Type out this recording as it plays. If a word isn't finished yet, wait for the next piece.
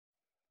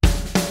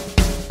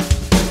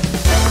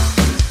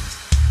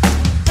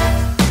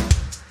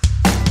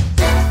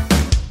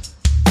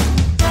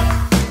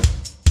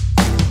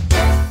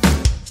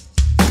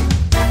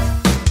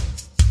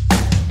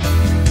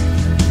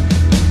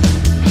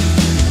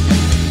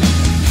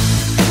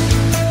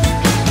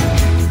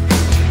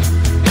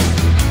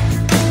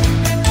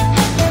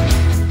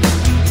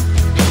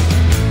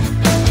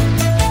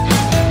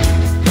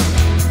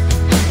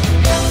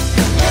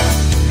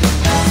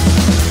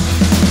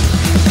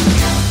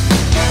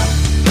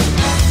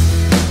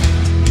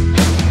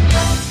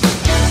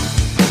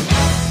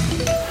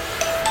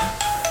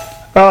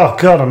Oh,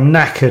 God, I'm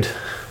knackered.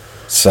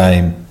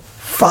 Same.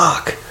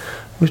 Fuck.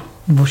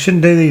 We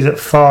shouldn't do these at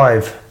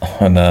 5.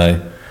 I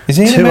know. Is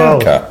he in Too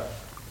America?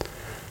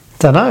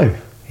 Don't know.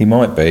 He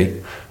might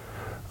be.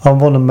 I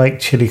want to make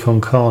chili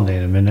con carne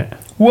in a minute.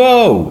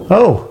 Whoa!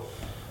 Oh.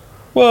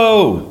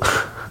 Whoa!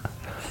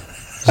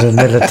 I was in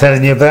the middle of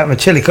telling you about my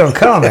chili con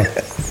carne.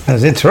 I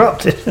was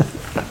interrupted.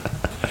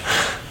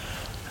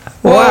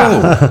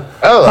 Wow.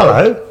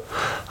 Hello.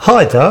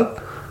 Hi,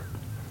 Doug.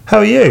 How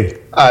are you?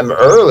 I'm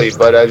early,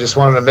 but I just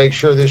wanted to make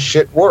sure this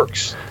shit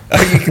works.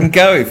 Oh, you can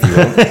go if you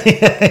want.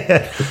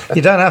 Yeah.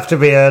 You don't have to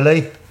be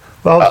early.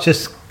 Well,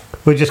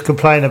 we're just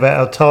complaining about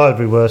how tired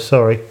we were.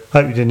 Sorry.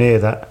 Hope you didn't hear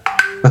that.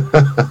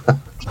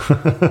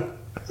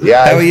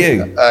 Yeah. How are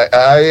you?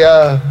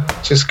 I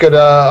just got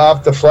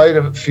off the flight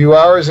a few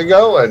hours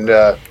ago, and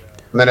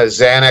I'm in a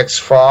Xanax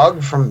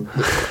fog from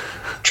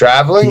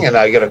traveling, and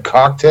I get a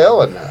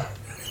cocktail, and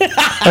You're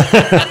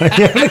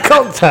having a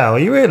cocktail? Are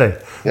you really?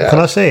 Yeah. Can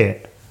I see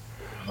it?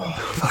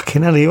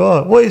 Fucking hell, you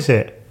are. What is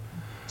it?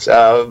 it's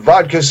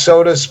vodka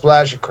soda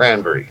splash of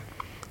cranberry.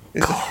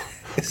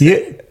 Did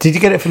you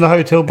get it from the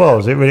hotel bar?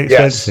 Was it really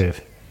Yes.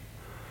 expensive?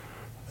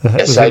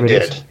 Yes, I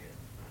did.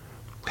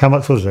 How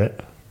much was it?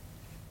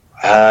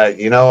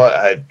 You know,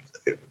 I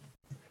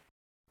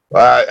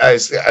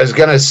was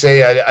gonna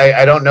say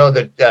I don't know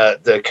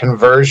the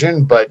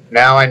conversion, but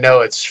now I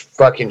know it's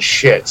fucking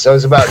shit. So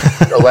it's about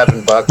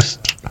 $11.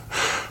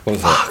 What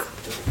was that?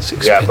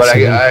 Yeah, but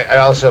I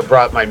also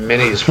brought my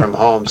minis from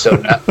home,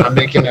 so I'm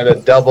making it a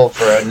double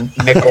for a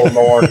nickel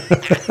more.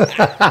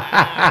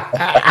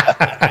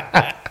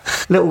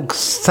 Little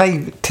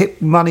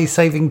money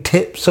saving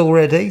tips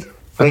already.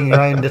 Bring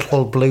your own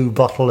little blue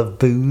bottle of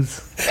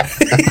booze.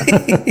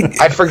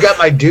 I forgot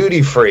my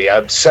duty free.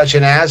 I'm such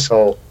an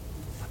asshole.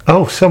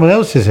 Oh, someone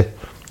else is here.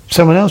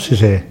 Someone else is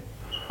here.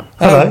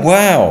 Hello. Oh,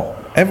 wow.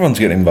 Everyone's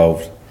getting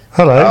involved.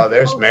 Hello. Oh,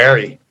 there's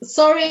Mary.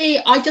 Sorry,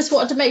 I just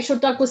wanted to make sure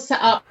Doug was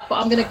set up, but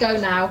I'm going to go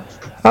now.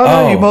 Oh, no,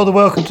 Oh. you're more than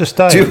welcome to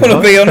stay. Do you want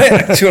to be on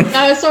it? Do you want...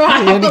 No, it's all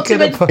right. You I've only got too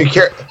get many... a- Be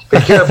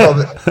careful.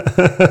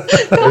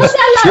 There's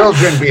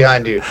children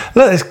behind you.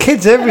 Look, there's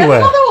kids There's everywhere.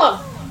 another one.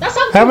 That's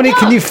Uncle How many Doug.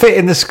 can you fit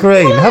in the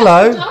screen?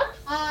 Hello. Doug.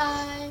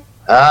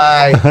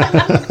 Hi.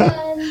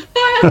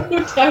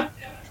 Uncle Doug.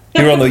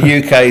 You're on the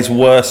UK's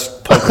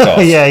worst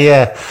podcast.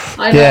 Yeah.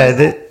 I know.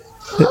 Yeah.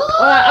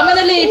 All right, I'm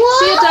going to leave.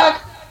 See you, Doug.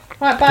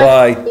 Right,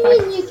 bye. Bye.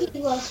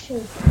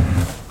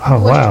 Oh,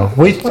 wow.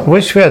 We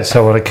wish we had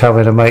someone to come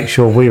in and make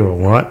sure we were all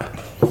right.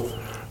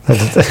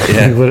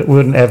 Yeah. We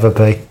wouldn't ever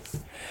be.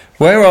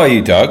 Where are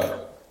you, Doug?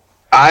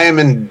 I am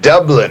in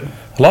Dublin.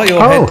 I like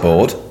your Oh.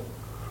 headboard.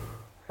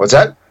 What's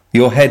that?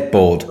 Your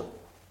headboard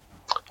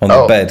on the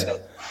Oh. bed.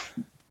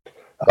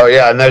 Oh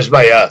yeah, and there's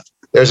my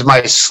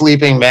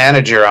sleeping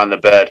manager on the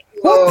bed.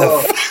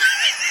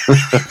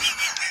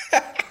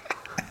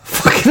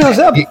 Fucking hell's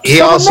that? He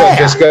Someone also there?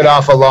 just got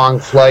off a long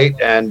flight,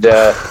 and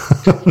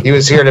he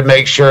was here to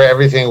make sure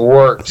everything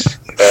worked.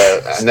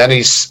 And then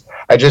I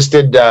just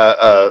did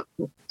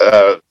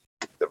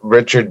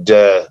Richard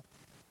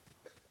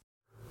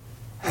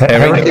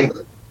Herring.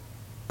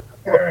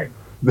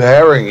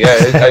 Herring. Yeah,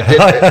 I did.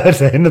 I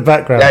heard it in the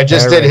background. Yeah, I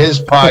just did his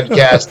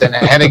podcast, and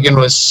Hennigan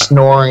was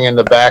snoring in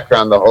the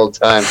background the whole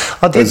time.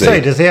 I did Does say,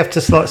 he? does he have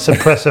to like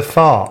suppress a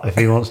fart if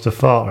he wants to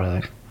fart or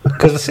anything?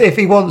 Because if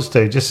he wants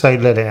to, just say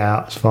let it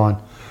out. It's fine.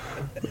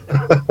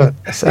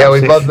 Yeah,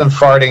 we've both been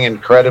farting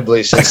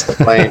incredibly since the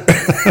plane.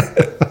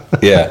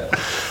 Yeah.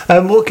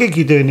 What gig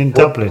you doing in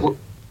Dublin?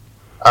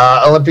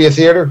 Olympia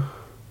Theatre.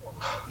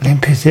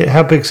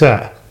 How big's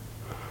that?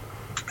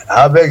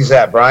 How big is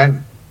that,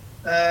 Brian?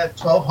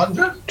 1,200.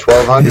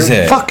 1,200. Is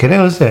it? Fucking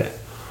hell, is it?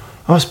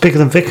 Oh, it's bigger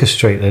than Vicar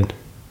Street then.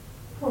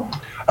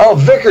 Oh,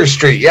 Vicar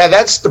Street. Yeah,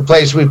 that's the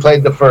place we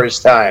played the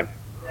first time.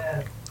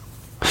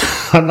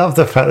 I love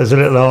the fact there's a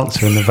little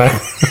answer in the back.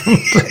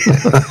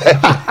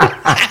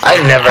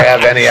 I never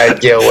have any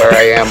idea where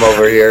I am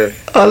over here.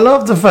 I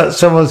love the fact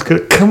someone's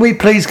good. Can we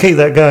please keep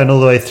that going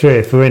all the way through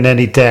if we're in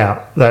any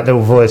doubt? That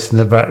little voice in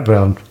the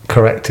background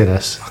correcting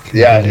us.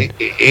 Yeah,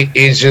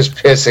 he's just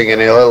pissing,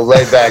 and he'll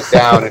lay back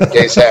down in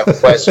case I have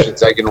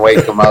questions. I can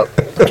wake him up.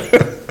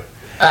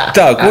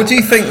 Doug, what do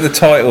you think the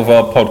title of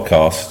our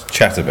podcast,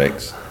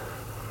 Chatterbix?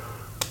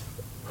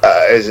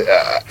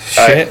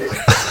 Shit.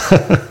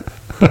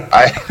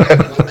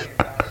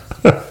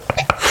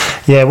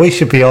 Yeah, we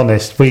should be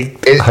honest. We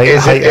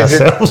hate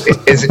ourselves.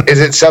 Is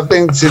it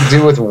something to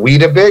do with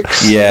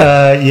Weetabix?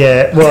 Yeah.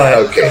 Yeah, right.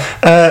 Okay.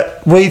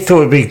 We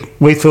thought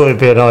it'd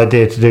be an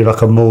idea to do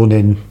like a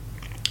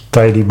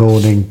daily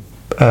morning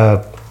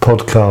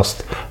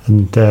podcast,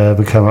 and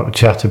we came up with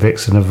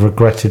Chatterbix and have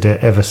regretted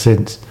it ever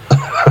since.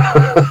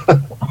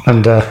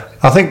 And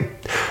I think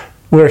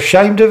we're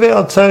ashamed of it.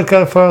 I'd say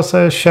go far as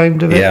say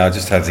ashamed of it. Yeah, I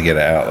just had to get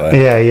it out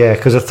there. Yeah,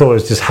 because I thought it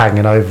was just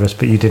hanging over us,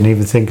 but you didn't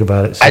even think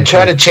about it. I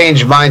try to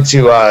change mine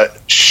to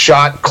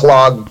Shot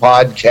Clog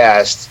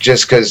Podcast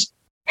just because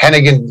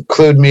Hennigan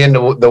clued me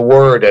into the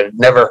word and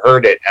never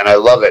heard it, and I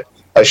love it.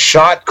 A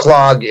shot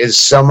clog is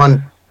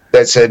someone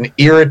that's an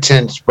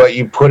irritant, but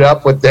you put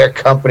up with their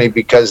company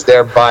because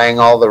they're buying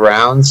all the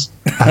rounds.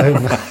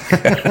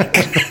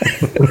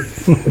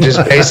 Which is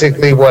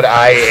basically what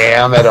I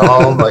am at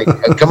home. Like,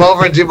 come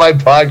over and do my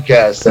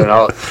podcast, and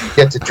I'll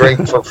get to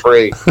drink for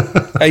free.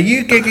 Are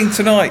you gigging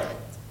tonight,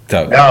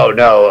 Doug?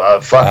 No,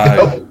 fuck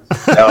no.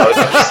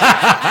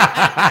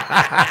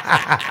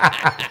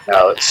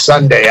 No, it's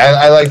Sunday.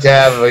 I like to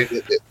have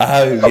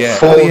a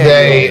full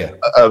day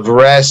of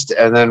rest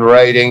and then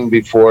writing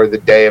before the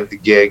day of the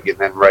gig, and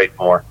then write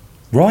more.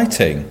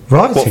 Writing?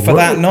 What, for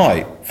that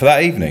night? For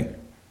that evening?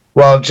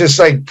 Well, just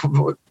like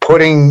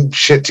putting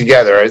shit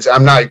together.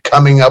 I'm not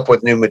coming up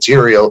with new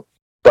material,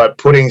 but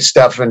putting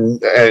stuff in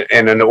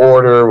an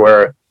order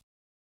where,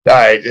 all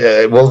right,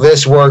 will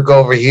this work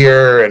over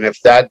here? And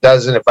if that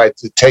doesn't, if I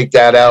take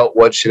that out,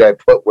 what should I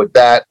put with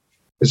that?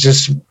 It's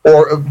just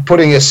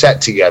putting a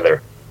set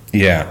together.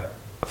 Yeah.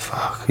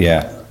 Fuck.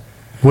 Yeah.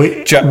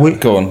 We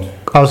go on.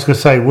 I was going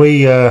to say,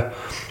 we got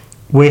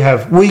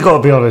to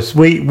be honest,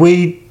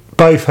 we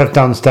both have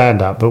done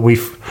stand-up, but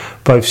we've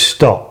both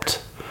stopped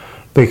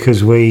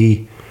because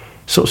we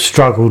sort of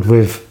struggled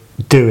with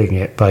doing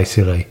it,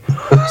 basically.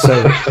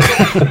 So,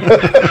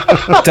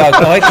 Doug,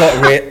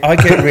 I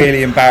get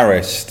really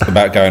embarrassed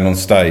about going on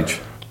stage.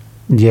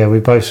 Yeah, we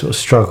both sort of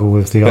struggle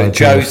with the idea. But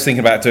Joe's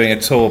thinking about doing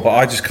a tour, but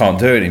I just can't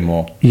do it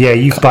anymore. Yeah,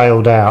 you've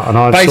bailed out, and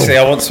I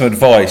want some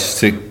advice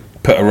to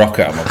put a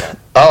rocket on my back.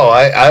 Oh,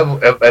 I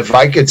if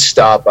I could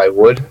stop, I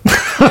would.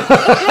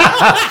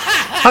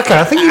 Okay,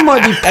 I think you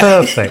might be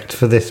perfect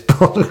for this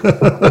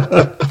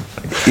podcast.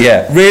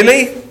 Yeah,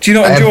 really? Do you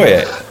not enjoy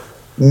it?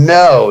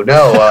 No.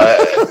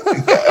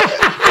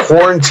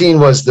 Quarantine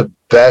was the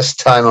best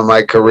time of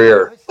my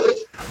career.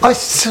 I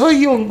saw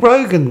you on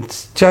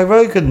Joe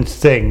Rogan's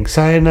thing,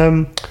 saying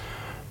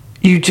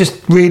you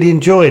just really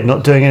enjoyed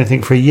not doing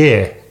anything for a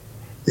year.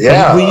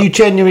 Yeah. And were you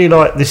genuinely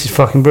like, this is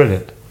fucking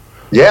brilliant?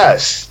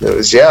 Yes. It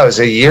was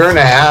a year and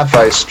a half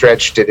I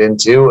stretched it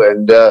into,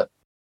 and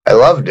I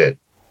loved it.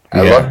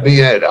 I loved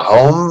being at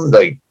home.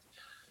 Like,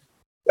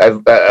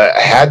 I've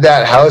had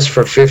that house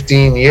for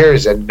 15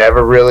 years and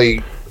never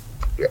really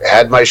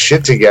had my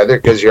shit together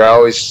because you're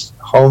always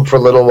home for a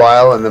little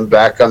while and then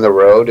back on the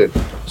road. And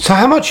so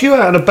how much are you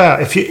out and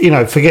about, if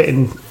you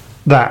forgetting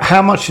that,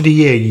 how much of the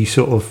year you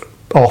sort of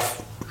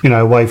off,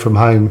 away from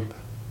home?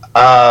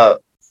 I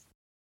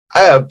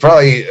have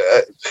probably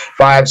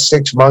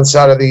 5-6 months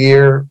out of the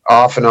year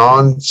off and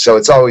on, so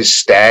it's always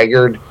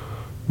staggered.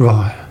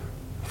 Right.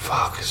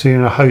 Fuck. So you're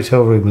in a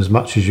hotel room as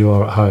much as you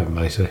are at home,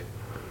 basically.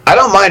 I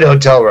don't mind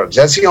hotel rooms.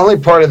 That's the only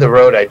part of the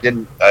road I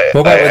didn't.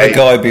 What about with the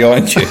guy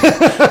behind you?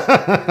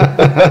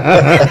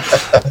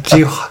 Do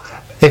you,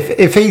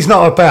 if he's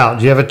not about,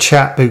 do you have a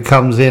chap who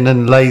comes in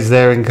and lays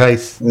there in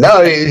case?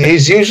 No,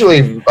 he's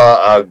usually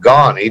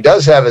gone. He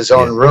does have his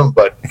own room,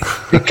 but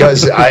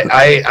because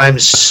I'm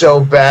so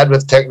bad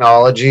with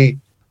technology,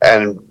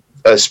 and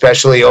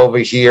especially over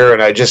here,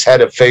 and I just had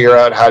to figure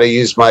out how to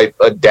use my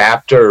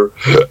adapter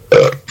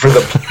for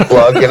the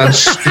plug, and I'm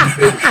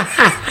stupid.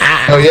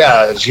 Oh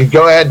yeah, you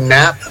go ahead and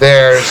nap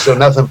there so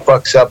nothing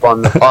fucks up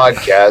on the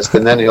podcast,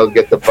 and then he'll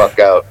get the fuck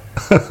out.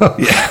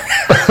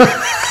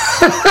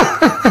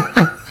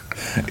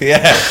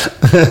 Yeah.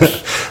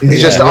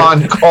 He's just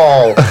on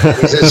call.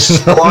 He's a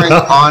snoring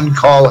on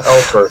call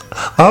helper.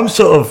 I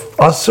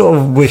sort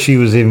of wish he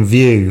was in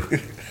view.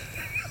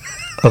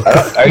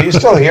 Are you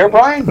still here,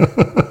 Brian?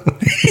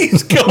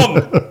 He's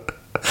gone.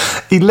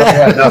 He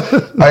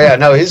left.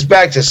 No, he's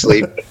back to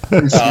sleep.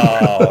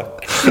 Oh,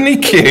 isn't he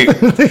cute?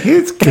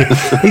 He's cute.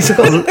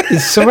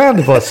 He's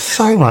surrounded by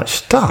so much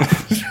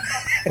stuff.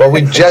 Well,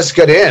 we just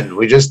got in.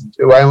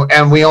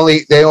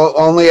 They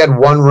only had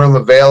one room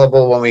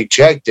available when we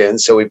checked in,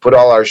 so we put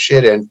all our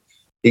shit in.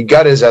 He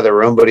got his other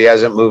room, but he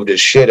hasn't moved his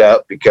shit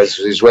up because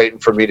he's waiting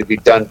for me to be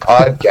done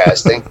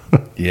podcasting.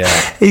 Yeah.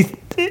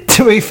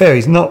 To be fair,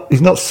 he's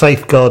not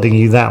safeguarding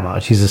you that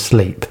much. He's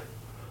asleep.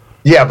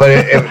 Yeah, but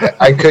if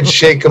I could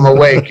shake him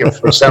awake if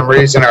for some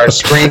reason our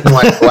screen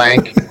went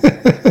blank,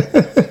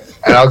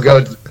 and I'll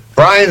go,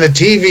 Brian, the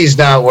TV's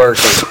not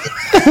working.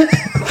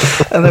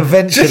 And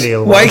eventually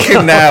he'll wake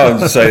him now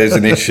and say there's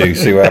an issue,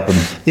 see what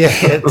happens. Yeah,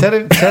 tell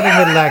him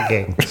we're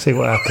lagging, see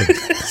what happens.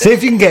 See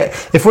if you can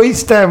if we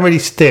stand really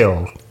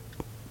still,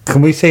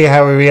 can we see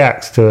how he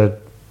reacts to a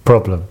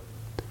problem?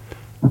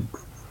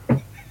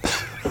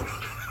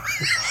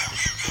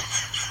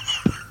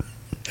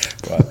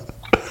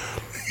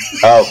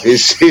 Oh,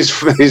 he's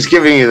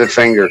giving you the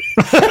finger.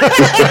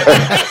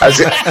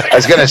 I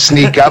was going to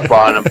sneak up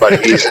on him,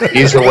 but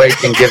he's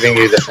awake and giving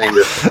you the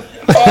finger.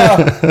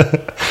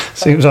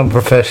 Seems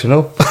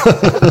unprofessional.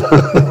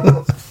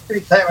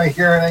 Anytime I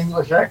hear an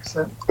English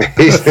accent.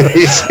 He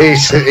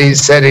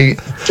said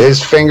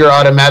his finger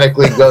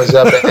automatically goes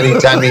up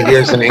anytime he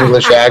hears an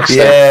English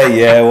accent.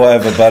 Yeah,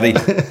 whatever, buddy.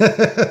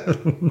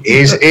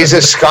 He's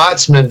a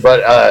Scotsman,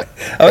 but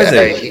is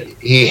he?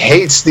 He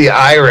hates the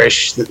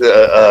Irish with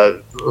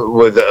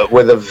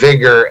a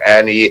vigor,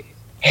 and he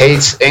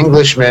hates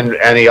Englishmen,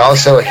 and he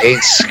also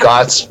hates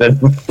Scotsmen.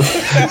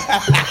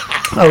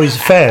 Oh, he's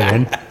fair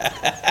then.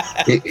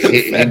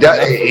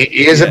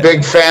 He is a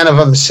big fan of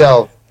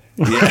himself.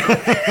 No,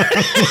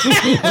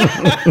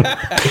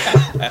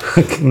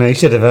 he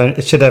should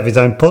have his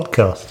own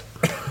podcast.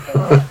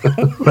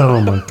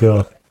 Oh my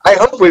god! I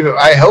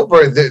hope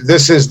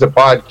this is the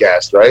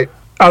podcast, right?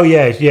 Oh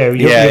yeah.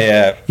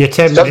 You're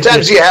 10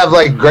 Sometimes you have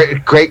like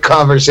great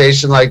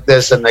conversation like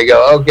this, and they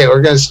go, "Okay,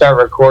 we're going to start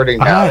recording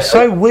now." Oh, it's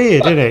so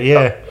weird, isn't it?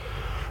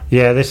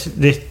 Yeah. This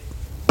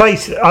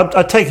base.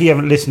 I take it you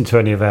haven't listened to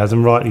any of ours,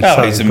 and rightly so.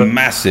 Oh, it's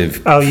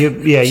massive. Oh,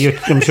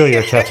 I'm sure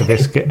you're a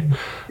chatterbiscuit.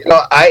 You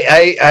know,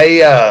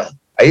 I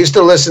used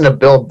to listen to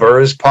Bill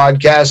Burr's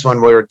podcast when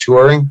we were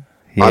touring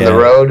on the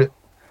road,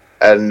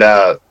 and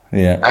I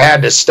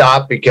had to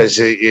stop because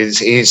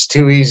he's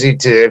too easy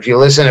to. If you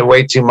listen to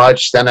way too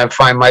much, then I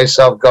find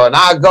myself going,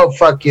 go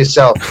fuck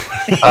yourself.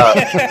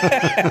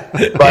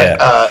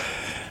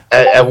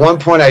 At one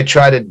point, I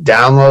tried to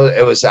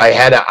download. I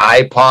had an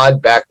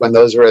iPod back when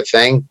those were a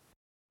thing,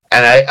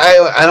 and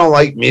I don't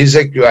like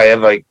music. I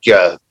have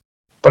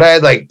but I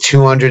had like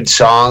 200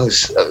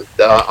 songs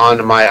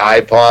on my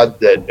iPod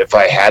that if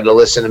I had to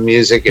listen to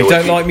music, you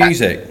don't like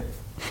music.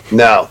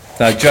 No,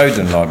 Joe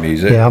doesn't like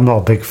music. Yeah, I'm not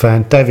a big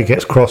fan. David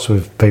gets cross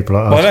with people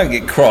like that. Well, I don't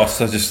get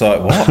cross. I just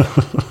like, what?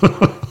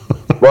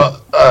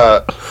 Well,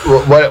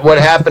 what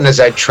happened is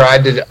I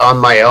tried it on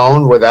my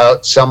own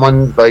without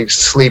someone like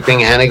Sleeping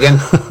Hennigan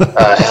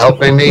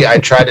helping me. I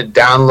tried to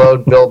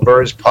download Bill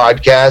Burr's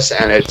podcast,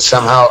 and it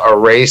somehow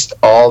erased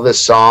all the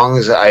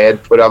songs I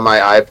had put on my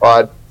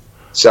iPod.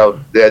 So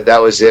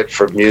that was it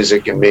for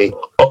music and me.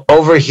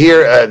 Over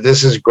here,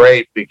 this is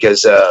great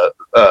because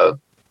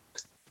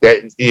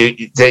that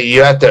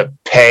you have to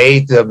pay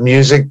the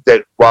music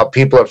that while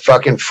people are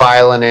fucking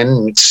filing in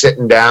and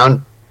sitting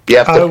down, you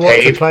have to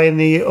pay to play in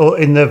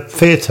the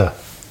theatre.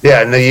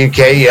 Yeah, in the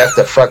UK, you have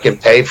to fucking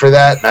pay for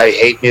that. And I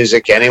hate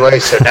music anyway,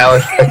 so now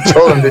I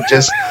told him to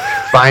just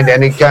find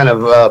any kind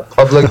of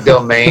public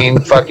domain,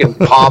 fucking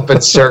pomp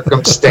and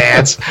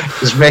circumstance.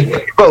 Just make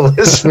people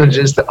listen to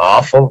just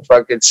awful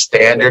fucking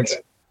standards.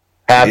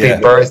 Happy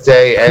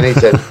birthday,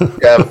 anything.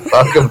 Yeah,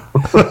 fuck 'em.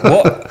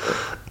 What?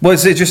 Well,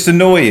 does it just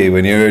annoy you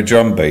when you're at a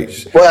drum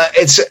beat? Well,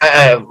 it's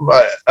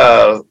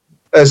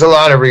there's a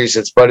lot of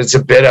reasons, but it's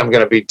a bit I'm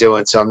going to be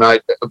doing, so I'm not.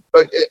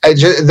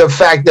 The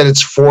fact that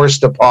it's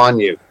forced upon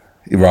you,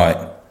 right?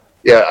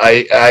 Yeah,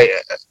 I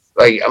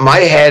like my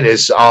head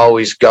is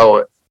always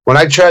going when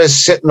I try to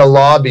sit in the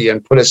lobby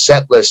and put a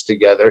set list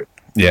together.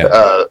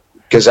 Yeah,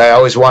 because I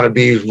always want to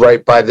be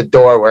right by the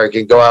door where I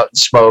can go out and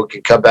smoke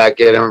and come back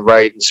in and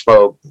write and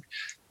smoke.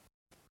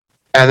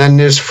 And then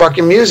there's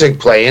fucking music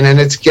playing, and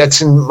it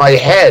gets in my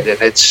head, and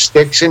it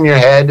sticks in your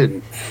head,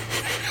 and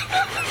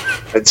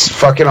it's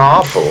fucking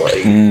awful.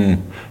 Like,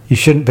 you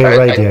shouldn't be a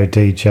radio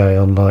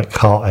DJ on like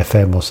Heart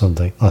FM or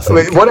something. I think.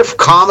 I mean, what if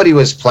comedy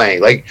was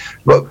playing? Like,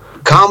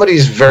 comedy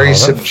is very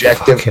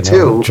subjective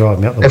too.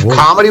 If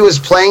comedy was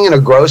playing in a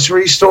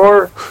grocery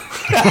store,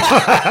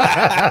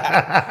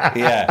 that'd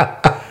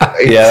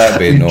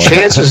be annoying.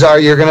 Chances are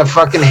you're gonna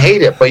fucking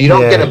hate it, but you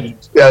don't get a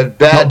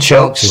bad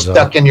joke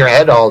stuck in your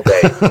head all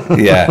day.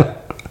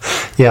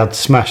 Yeah, I'd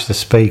smash the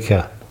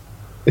speaker.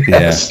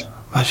 Yes.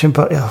 Imagine,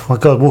 but oh my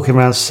god, walking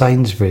around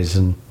Sainsbury's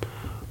and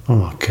oh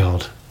my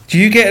god. Do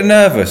you get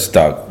nervous,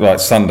 Doug? Like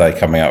Sunday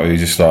coming up, where you're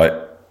just like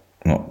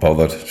not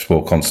bothered, just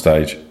walk on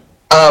stage.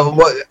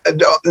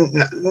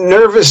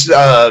 Nervous?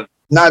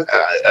 Not.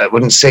 I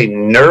wouldn't say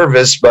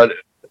nervous, but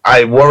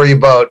I worry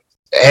about.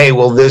 Hey,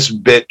 will this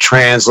bit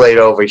translate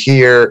over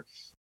here?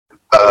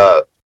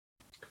 But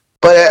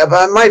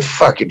my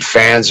fucking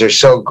fans are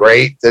so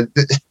great that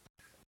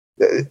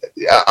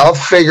I'll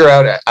figure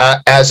out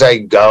as I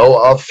go.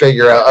 I'll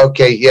figure out.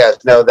 Okay,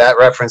 that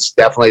reference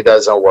definitely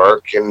doesn't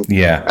work, and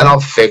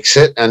I'll fix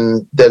it,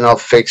 and then I'll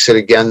fix it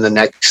again the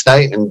next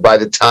night. And by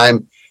the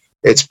time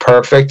it's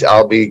perfect,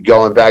 I'll be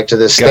going back to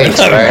the States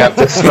where I have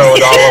to throw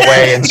it all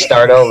away and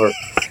start over.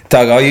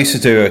 Doug, I used to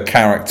do a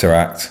character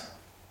act.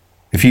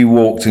 If you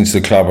walked into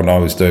the club and I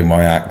was doing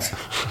my act,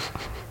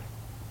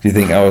 do you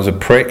think I was a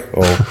prick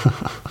or?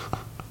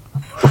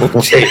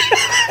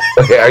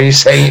 Okay, are you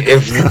saying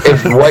if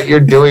what you're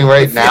doing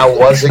right now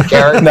was a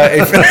character? No,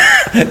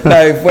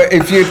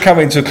 if you'd come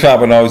into a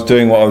club and I was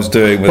doing what I was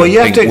doing with you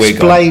have to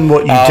explain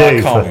what you do.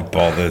 I can't be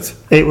bothered.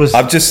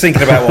 I'm just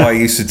thinking about what I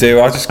used to do.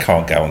 I just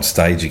can't go on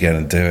stage again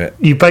and do it.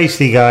 You're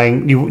basically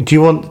going, do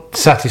you want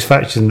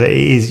satisfaction that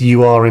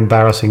you are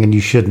embarrassing and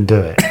you shouldn't do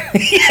it?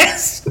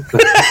 Yes.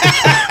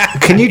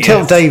 Can you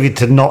tell David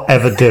to not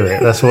ever do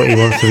it? That's what he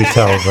wants to be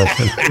told.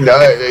 No,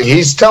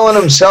 he's telling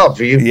himself.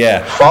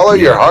 Follow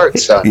your heart,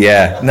 son.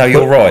 Yeah, no,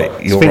 you're right.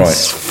 It's been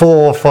 4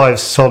 or 5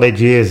 solid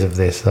years of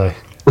this, though.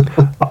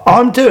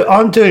 I'm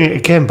doing it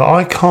again, but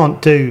I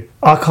can't do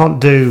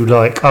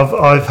like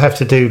I have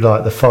to do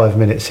like the 5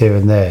 minutes here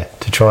and there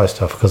to try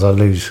stuff because I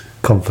lose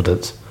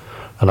confidence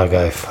and I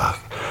go fuck.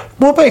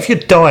 What about if you're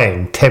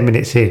dying 10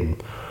 minutes in?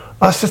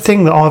 That's the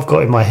thing that I've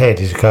got in my head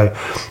is go.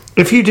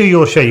 If you do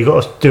your show, you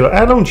got to do it.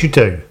 How long do you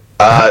do?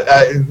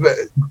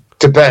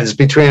 Depends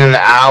between an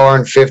hour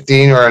and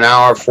 15 or an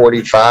hour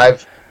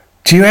 45.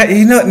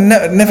 You're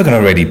never going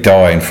to really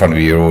die in front of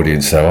your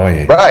audience, though, are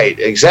you? Right,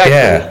 exactly.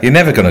 Yeah, you're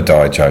never going to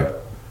die, Joe.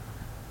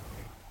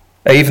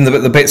 Even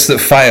the bits that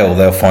fail,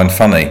 they'll find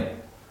funny.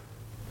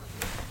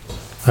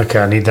 Okay,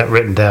 I need that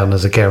written down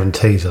as a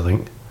guarantees, I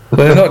think.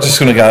 They're not just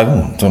going to go,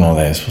 don't know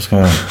this, what's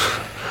going on?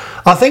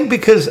 I think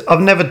because I've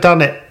never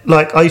done it,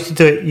 like I used to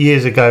do it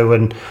years ago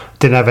when I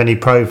didn't have any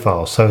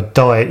profile, so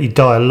you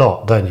die a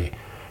lot, don't you?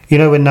 You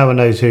know when no one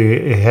knows who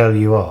the hell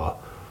you are?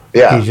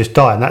 Yeah. You just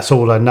die, and that's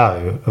all I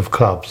know of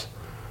clubs.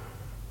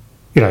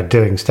 You know,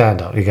 doing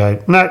stand-up. You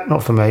go, no,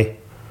 not for me.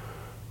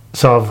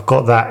 So I've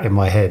got that in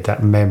my head,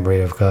 that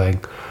memory of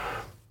going...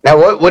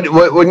 Now, when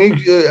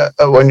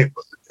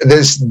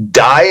there's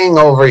dying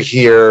over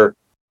here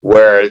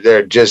where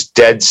they're just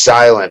dead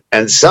silent,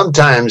 and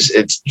sometimes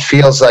it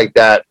feels like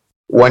that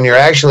when you're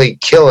actually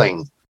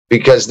killing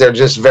because they're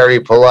just very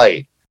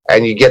polite,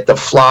 and you get the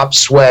flop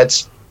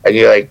sweats, and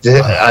you're like,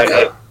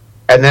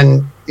 and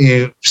then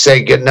you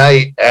say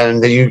goodnight,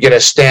 and then you get a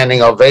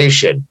standing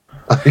ovation.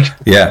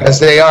 Yeah, as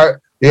they are.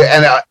 Yeah,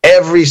 and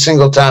every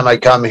single time I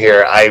come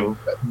here, I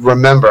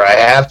remember I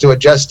have to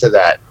adjust to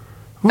that,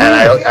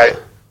 and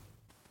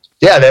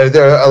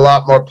they're a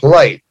lot more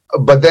polite.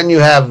 But then you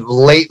have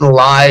late and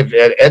live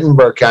at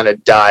Edinburgh kind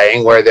of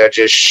dying where they're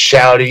just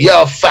shouting,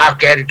 "You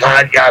fucking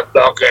God, you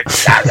fucking."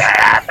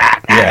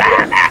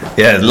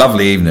 Yeah,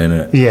 lovely evening,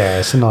 isn't it? Yeah,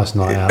 it's a nice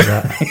night out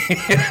there.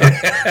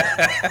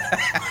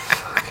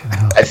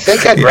 I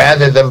think I'd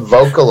rather them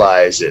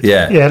vocalize it.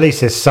 Yeah, at least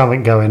there's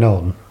something going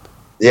on.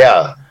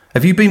 Yeah.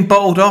 Have you been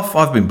bottled off?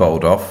 I've been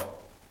bottled off.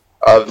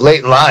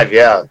 Late and live,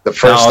 yeah. The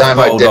first time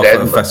I did it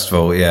at a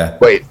festival, yeah.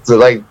 Wait,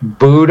 like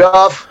booed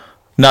off?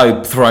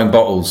 No, throwing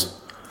bottles.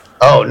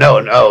 Oh no.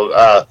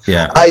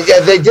 Yeah.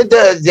 They did.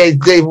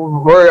 They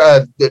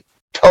were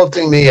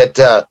pelting me at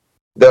the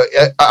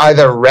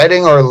either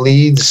Reading or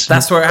Leeds.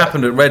 That's where it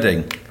happened at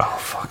Reading. Oh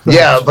fuck.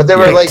 Yeah, but they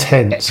were like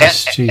tense.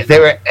 they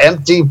were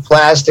empty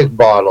plastic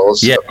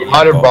bottles,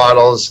 water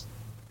bottles,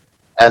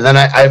 and then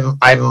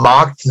I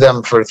mocked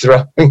them for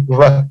throwing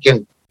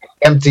fucking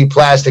empty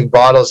plastic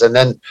bottles, and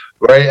then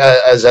right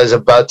as I was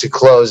about to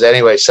close,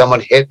 anyway, someone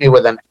hit me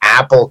with an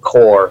apple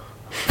core.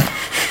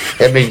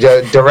 Hit me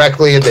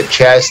directly in the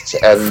chest,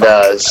 and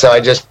so I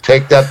just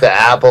picked up the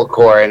apple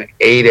core and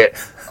ate it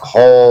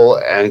whole,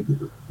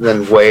 and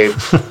then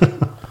waved.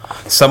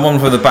 Someone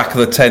from the back of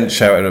the tent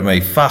shouted at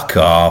me, "Fuck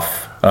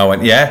off!" And I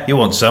went, "Yeah, you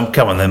want some?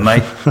 Come on then,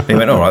 mate." He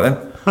went, "All right then."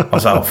 I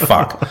was like, "Oh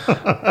fuck!"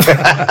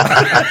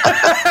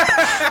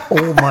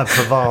 All my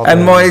bravado.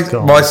 And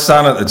my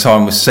son at the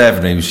time was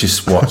 7. He was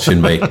just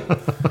watching me.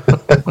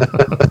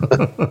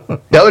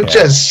 Don't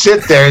just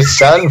sit there,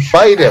 son.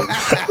 Fight him.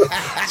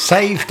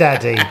 Save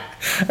daddy.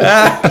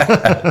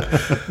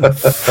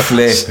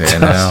 Flipping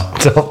now.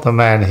 Stop the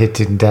man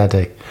hitting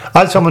daddy. I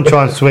had someone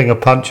try and swing a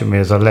punch at me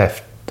as I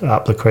left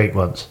up the creek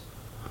once.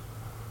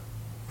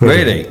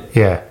 Really?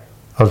 Yeah.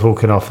 I was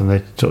walking off and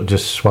they sort of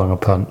just swung a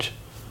punch.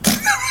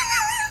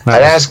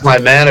 I'd ask my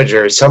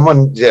manager.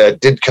 Someone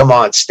did come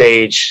on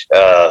stage.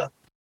 I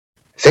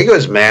think it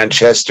was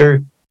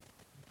Manchester.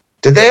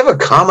 Did they have a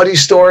comedy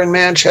store in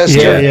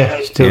Manchester? Yeah.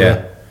 Still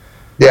there.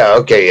 Yeah,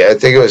 okay. I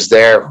think it was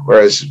there.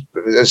 Whereas it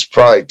was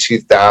probably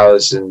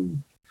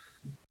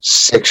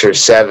 2006 or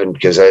 7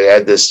 because I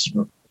had this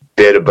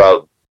bit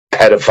about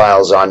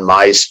pedophiles on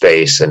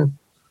MySpace, and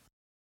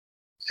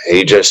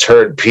he just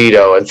heard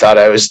pedo and thought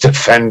I was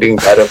defending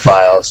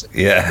pedophiles.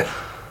 Yeah.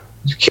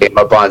 Came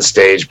up on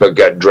stage but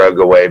got drug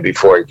away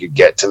before he could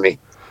get to me.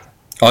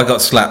 I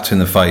got slapped in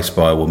the face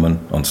by a woman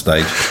on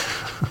stage.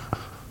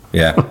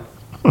 Yeah.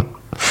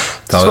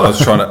 So I was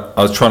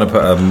trying to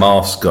put a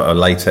mask, a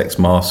latex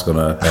mask on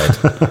her head.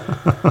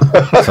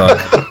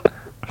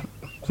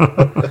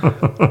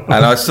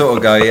 And I sort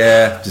of go,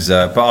 yeah,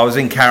 deserve. But I was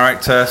in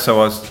character,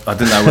 so I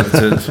didn't know whether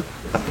to.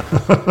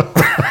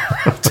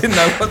 Didn't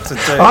know what to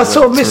do. I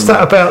sort of missed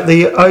that about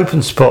the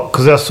open spot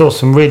because I saw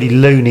some really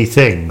loony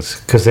things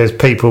because there's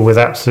people with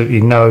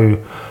absolutely no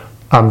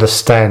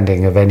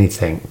understanding of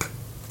anything,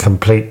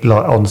 complete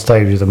like on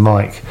stage with a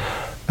mic,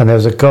 and there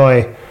was a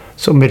guy,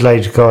 sort of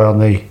middle-aged guy on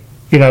the,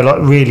 you know, like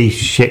really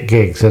shit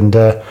gigs, and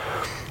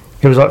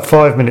he was like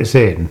 5 minutes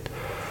in,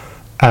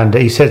 and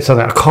he said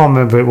something, I can't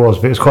remember what it was,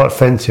 but it was quite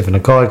offensive, and a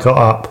guy got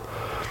up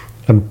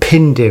and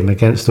pinned him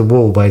against the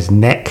wall by his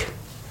neck.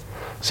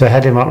 So I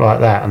had him up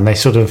like that, and they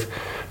sort of,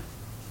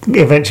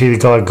 eventually the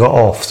guy got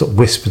off, sort of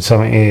whispered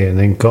something here, and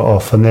then got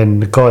off, and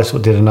then the guy sort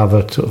of did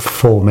another sort of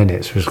 4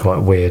 minutes, which was quite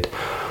weird.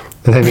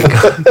 And then he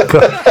got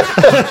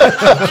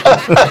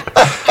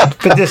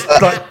but just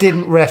like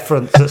didn't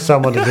reference that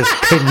someone had just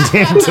pinned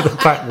him to the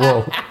back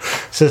wall.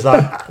 So it's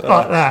like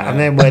that, and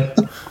then went.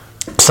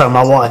 So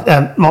my wife,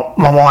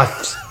 my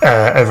wife's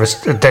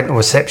a dental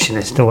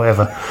receptionist or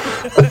whatever,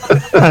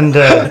 and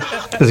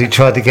as he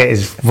tried to get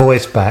his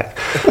voice back,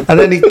 and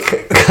then he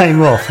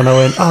came off, and I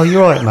went, "Oh,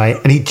 you're right, mate."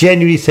 And he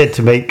genuinely said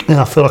to me,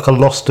 "I feel like I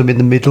lost him in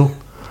the middle."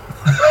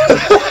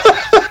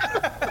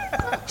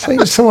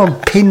 So someone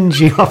pins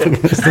you up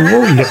against the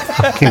wall, you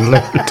fucking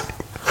lunatic.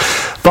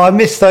 But I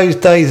miss those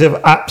days of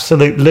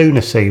absolute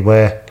lunacy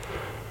where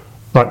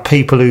like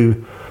people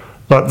who,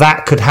 like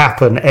that could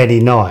happen any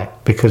night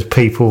because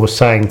people were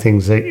saying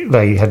things that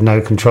they had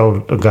no control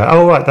and go,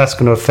 oh right, that's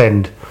going to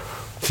offend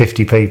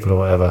 50 people or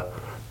whatever.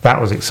 That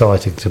was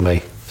exciting to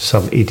me.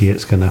 Some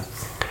idiot's going to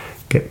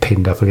get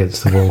pinned up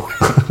against the wall.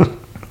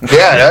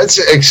 Yeah,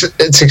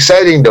 it's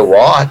exciting to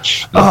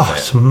watch.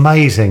 It's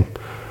amazing.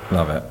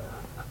 Love it.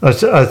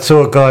 I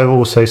saw a guy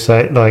also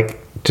say, like,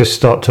 just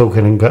start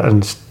talking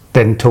and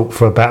then talk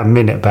for about a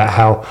minute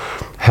about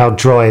how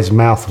dry his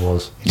mouth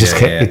was.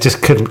 It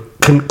just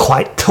couldn't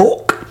quite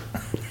talk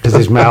because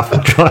his mouth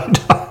had dried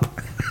up.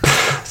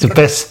 It's the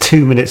best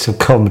 2 minutes of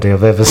comedy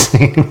I've ever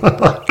seen in my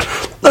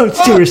life. No,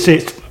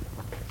 seriously,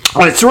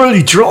 it's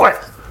really dry.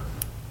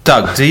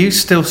 Doug, do you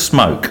still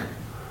smoke?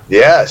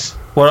 Yes.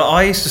 Well,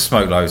 I used to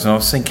smoke loads, and I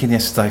was thinking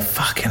yesterday,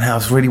 fucking hell, I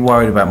was really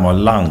worried about my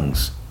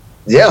lungs.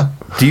 Yeah.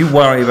 Do you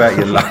worry about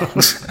your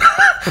lungs?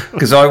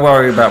 Because I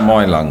worry about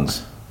my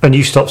lungs. And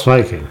you stopped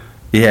smoking?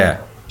 Yeah.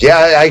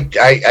 Yeah,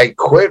 I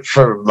quit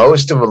for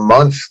most of a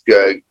month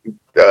going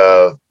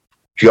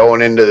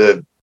into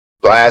the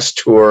last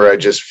tour I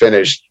just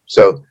finished.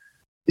 So,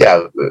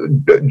 yeah,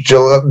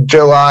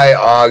 July,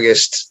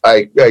 August,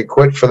 I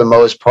quit for the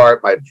most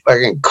part. My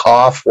fucking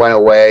cough went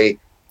away.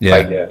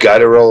 Yeah.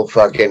 Guttural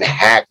fucking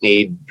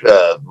hackneyed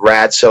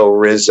Ratso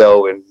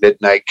Rizzo and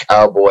Midnight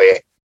Cowboy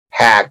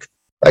hack.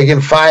 Like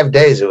in 5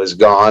 days it was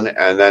gone,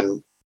 and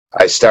then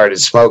I started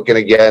smoking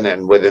again,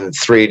 and within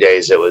 3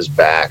 days it was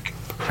back.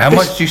 How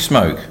much do you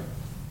smoke?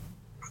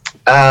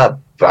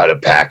 About a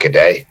pack a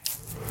day.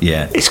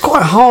 Yeah. It's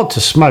quite hard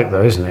to smoke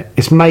though, isn't it?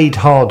 It's made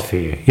hard for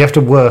you. You have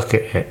to work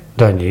at it,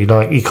 don't you?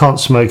 Like you can't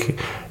smoke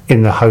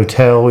in the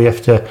hotel. You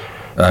have to.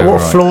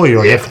 Floor you're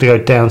on? You have to go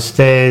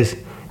downstairs.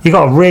 You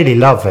got to really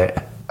love it.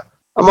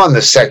 I'm on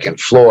the second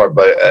floor,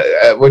 but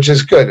which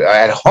is good.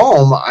 At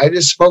home, I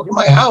just smoke in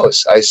my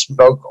house. I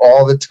smoke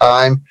all the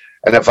time,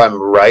 and if I'm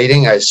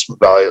writing, I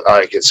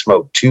can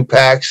smoke 2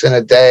 packs in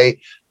a day.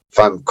 If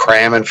I'm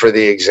cramming for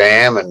the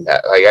exam, and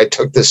like I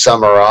took the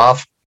summer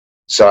off,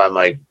 so I'm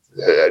like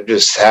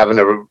just having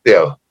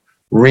to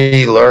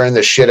relearn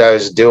the shit I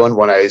was doing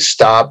when I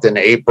stopped in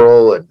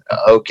April, and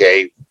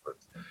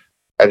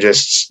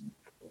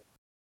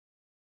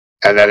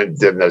and then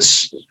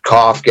the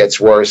cough gets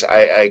worse.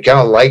 I kind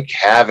of like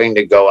having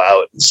to go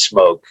out and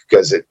smoke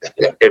because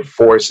it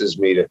forces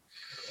me to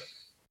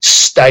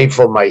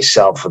stifle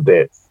myself a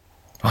bit.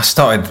 I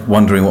started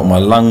wondering what my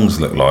lungs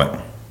look like.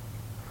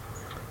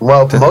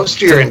 Well, most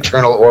of your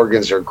internal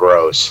organs are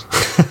gross.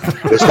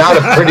 It's not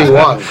a pretty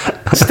one.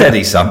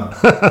 Steady, son.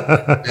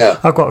 Yeah.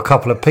 I've got a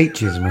couple of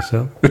peaches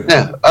myself.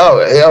 Yeah.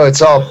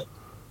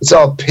 It's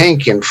all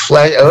pink and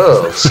flesh.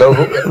 Oh, so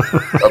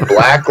a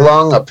black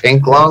lung, a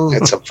pink lung.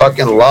 It's a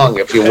fucking lung.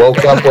 If you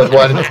woke up with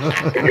one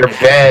in your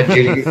bed,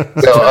 you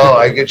go,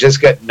 I just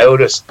got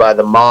noticed by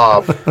the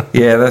mob.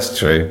 Yeah, that's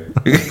true.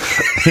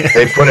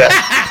 They put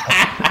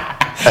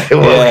I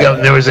woke up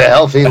and there was a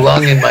healthy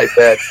lung in my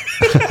bed.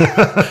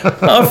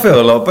 I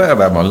feel a lot better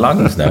about my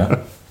lungs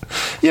now.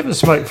 You haven't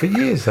smoked for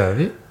years, though,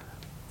 have you?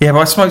 Yeah, but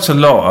I smoked a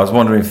lot. I was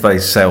wondering if they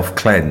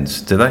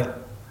self-cleanse. Do they?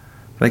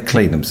 They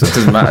clean them, so it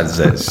doesn't matter, does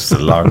it? It's just a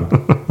lung.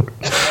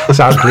 It's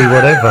ugly,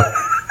 whatever.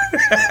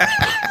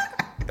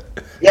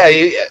 Yeah,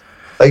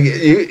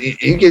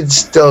 you could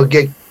still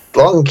get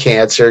lung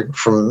cancer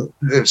from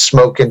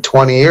smoking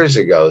 20 years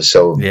ago.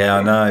 So yeah,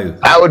 I know.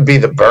 That would be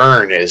the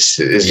burn is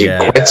you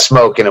quit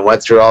smoking and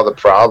went through all the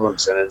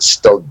problems and then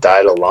still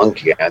died of lung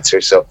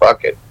cancer. So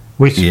fuck it.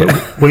 We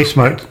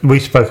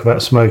spoke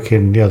about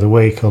smoking the other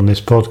week on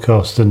this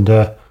podcast, and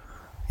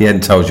you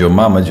hadn't told your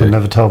mum, had you? I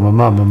never told my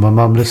mum, and my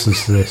mum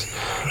listens to this.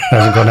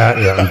 Hasn't gone out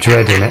yet. I'm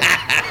dreading it.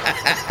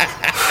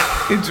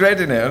 You're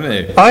dreading it,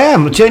 aren't you? I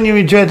am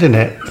genuinely dreading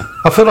it.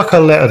 I feel like I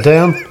let her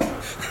down.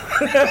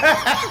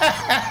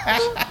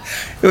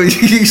 You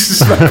used to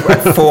smoke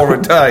about 4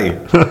 a day.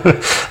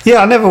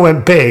 Yeah, I never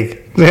went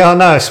big. Yeah, I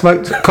know. I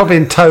smoked probably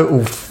in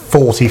total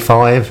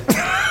 45,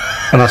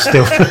 and I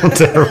still feel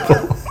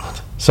terrible.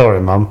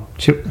 Sorry, Mum.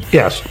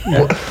 Yes.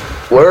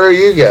 Where are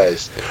you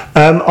guys?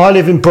 I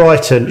live in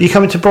Brighton. Are you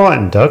coming to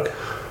Brighton, Doug?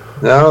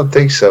 No, I don't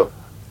think so.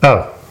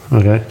 Oh,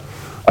 okay.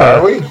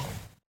 Are we?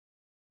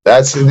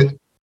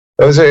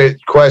 Those are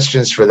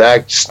questions for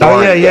that story.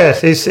 Oh, yeah,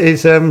 yes.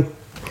 It's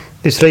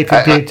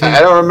Sleeping Beauty. I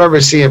don't remember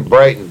seeing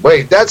Brighton.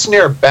 Wait, that's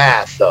near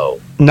Bath,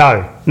 though.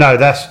 No,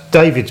 that's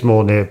David's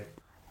more near.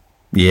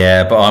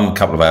 Yeah, but I'm a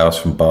couple of hours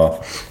from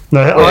Bath.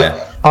 No,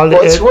 yeah.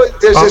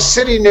 There's a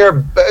city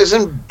near,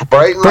 isn't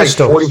Brighton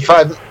Bristol. Like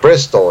 45?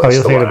 Bristol. Oh,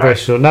 you're thinking of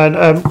Bristol.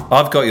 No,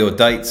 I've got your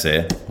dates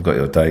here. I've got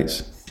your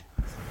dates.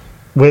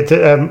 We're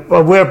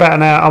about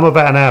an hour. I'm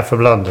about an hour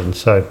from London,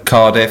 so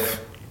Cardiff.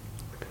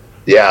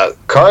 Yeah,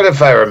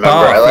 Cardiff. I remember.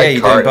 Bath, I like yeah,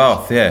 you Cardiff. doing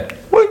Bath? Yeah.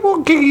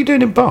 What gig are you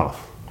doing in Bath?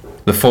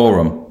 The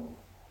Forum.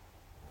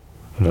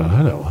 I don't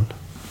know that one.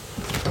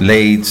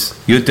 Leeds.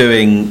 You're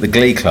doing the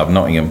Glee Club,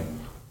 Nottingham.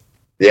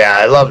 Yeah,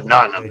 I love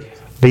Nottingham.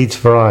 Leeds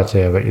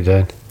Variety, I bet you're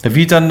doing. Have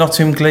you done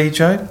Nottingham Glee,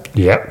 Joe?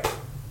 Yep.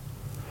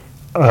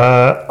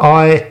 But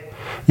I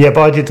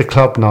did the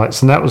club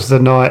nights, and that was the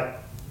night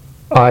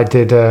I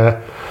did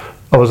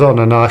I was on,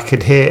 and I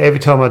could hear every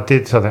time I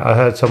did something, I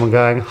heard someone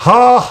going,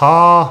 ha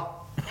ha.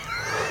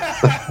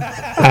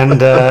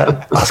 And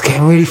I was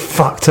getting really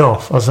fucked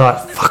off. I was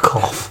like, fuck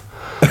off.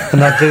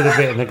 And I'd do the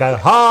bit and they'd go,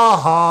 ha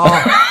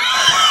ha.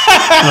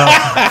 And I was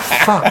like,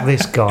 fuck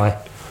this guy.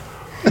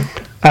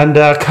 And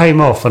I came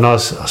off and I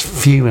was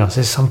fuming. I said,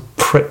 there's some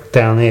prick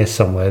down here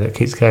somewhere that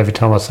keeps going every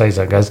time I say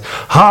something, goes,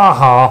 ha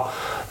ha.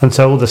 And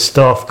so all the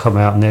staff come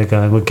out and they're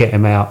going, we'll get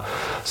him out.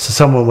 So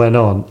someone went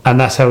on, and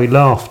that's how he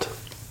laughed.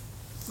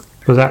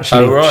 It was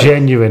actually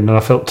genuine, and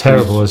I felt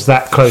terrible. I was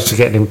that close to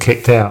getting him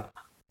kicked out.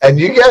 And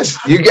you guys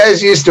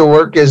used to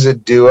work as a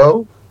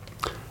duo?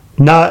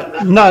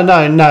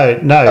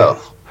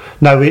 Oh.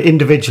 No, we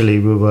individually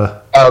we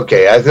were.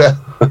 Okay, I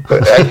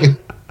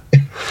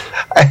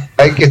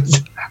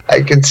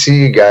can see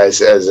you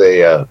guys as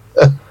a.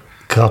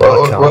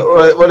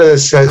 What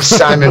is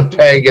Simon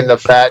Pegg and the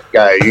fat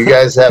guy? You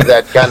guys have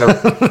that kind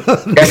of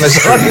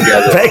chemistry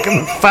together. Pegg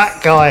and the fat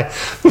guy.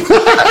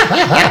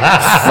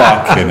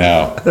 Fucking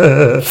hell.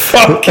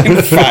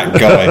 Fucking fat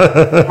guy.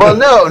 Well,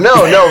 no. I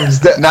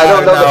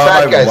don't know the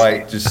fat guys.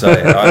 Wait, just say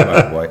it. I'm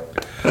overweight.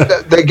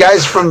 The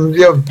guys from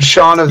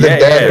Shaun of the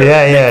Dead.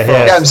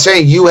 Yeah. I'm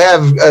saying you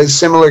have a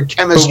similar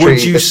chemistry. But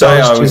would you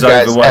say I was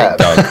overweight,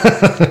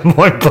 Doug?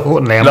 More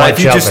importantly, if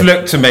you just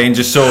looked at me and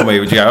just saw me,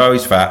 would you go, oh,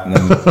 he's fat? And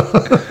then,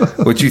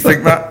 would you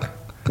think that?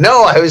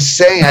 No, I was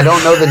saying I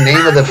don't know the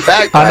name of the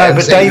fat guy. I know,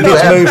 but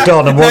David's moved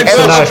on and wants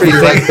to know if you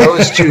think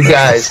those two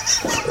guys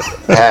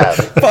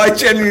have. But I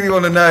genuinely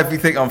want to know if you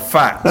think I'm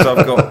fat, because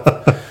I've got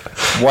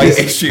weight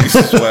issues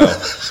as well.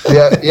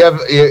 Yeah, you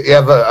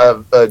have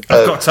I've got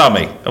a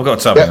tummy. I've got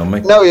a tummy on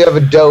me. No, you have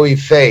a doughy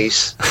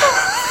face,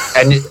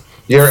 and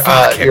your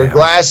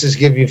glasses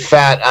give you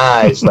fat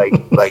eyes like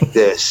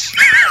this.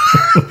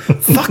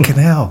 Fucking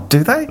hell,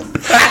 do they?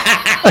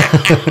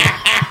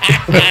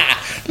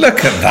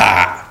 Look at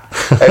that.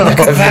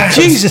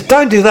 Jesus,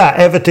 don't do that.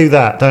 Ever do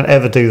that. Don't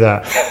ever do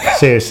that.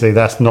 Seriously,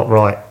 that's not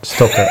right.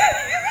 Stop it.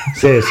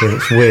 Seriously,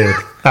 it's weird.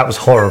 That was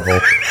horrible.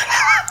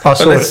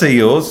 Let's see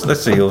yours,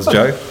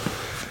 Joe.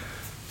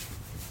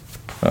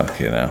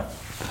 Fucking hell.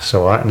 It's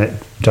all right, isn't it,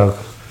 Joe?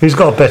 Who's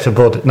got a better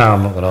body? No,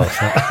 I'm not going to ask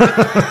that.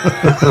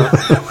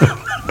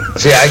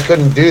 See, I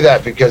couldn't do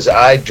that because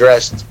I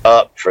dressed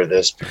up for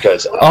this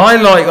because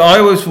I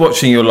was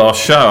watching your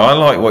last show. I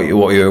like what you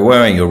were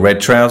wearing. Your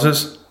red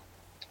trousers.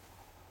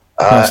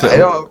 I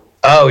don't.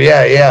 Oh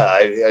yeah.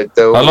 I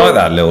like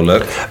that little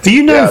look. Are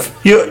you known?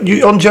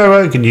 You on Joe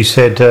Rogan? You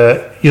said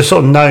you're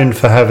sort of known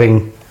for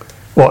having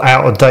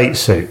out of date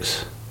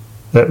suits.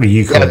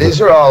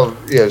 These are all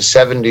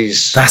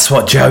 70s. That's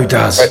what Joe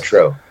does.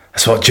 Retro.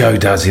 That's what Joe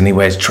does, and he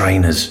wears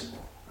trainers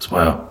as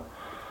well.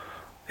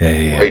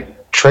 Yeah. Wait,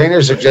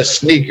 trainers are just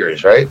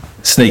sneakers, right?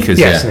 Sneakers,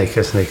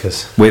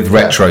 sneakers. With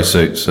retro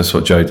suits. That's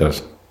what Joe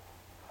does.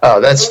 Oh,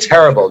 that's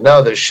terrible.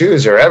 No, the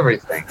shoes are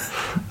everything.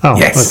 Oh,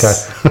 yes.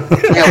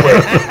 Okay.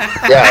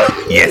 Yeah.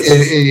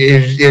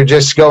 Yes. You're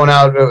just going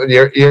out.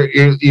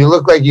 You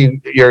look like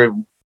you're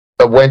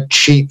went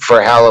cheap for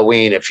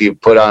Halloween if you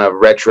put on a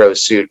retro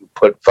suit and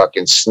put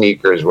fucking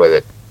sneakers with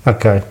it.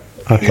 Okay.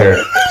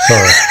 Sorry.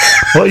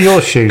 What are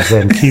your shoes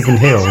then? Cuban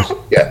Heels?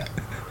 Yeah.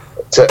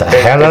 The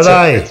hell are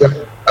they?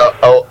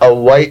 A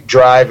white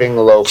driving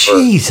loafer.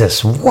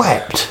 Jesus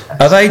wept.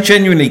 Are they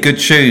genuinely good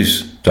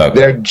shoes, Doug?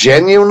 They're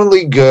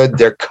genuinely good.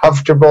 They're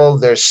comfortable.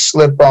 They're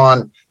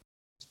slip-on,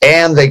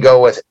 and they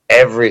go with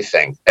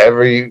everything.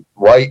 Every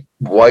white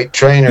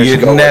trainers.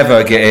 You'd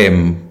never get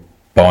him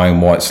buying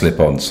white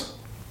slip-ons.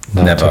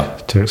 No, never.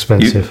 Too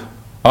expensive.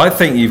 I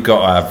think you've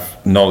got to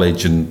have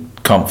knowledge and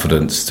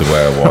confidence to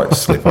wear a white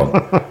slip-on.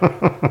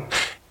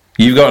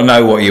 You've got to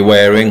know what you're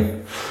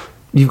wearing.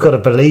 You've got to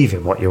believe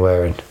in what you're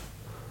wearing.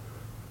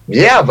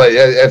 Yeah, but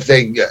if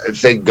they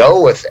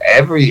go with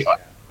every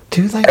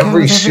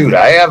suit,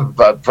 I have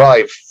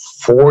probably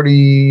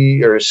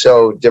 40 or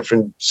so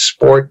different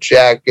sport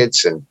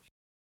jackets and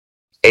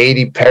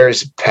 80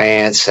 pairs of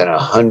pants and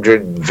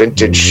 100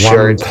 vintage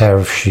shirts. One pair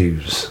of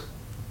shoes.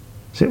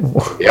 Is it?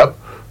 Yep.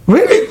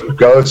 Really? It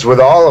goes with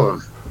all of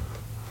them.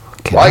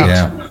 White.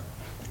 Yeah.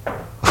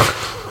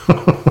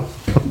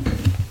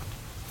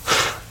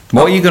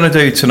 What are you going to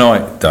do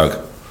tonight,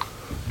 Doug?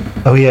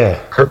 Oh, yeah.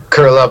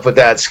 Curl up with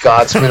that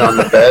Scotsman on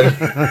the bed.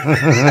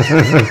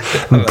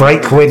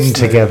 Break wind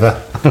together.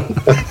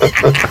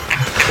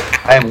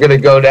 I'm going to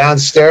go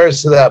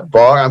downstairs to that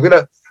bar. I'm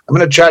going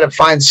to try to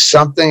find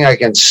something I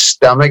can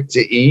stomach to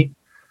eat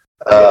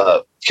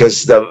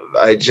because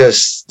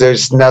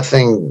there's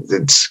nothing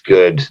that's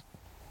good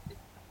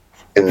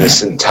in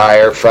this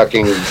entire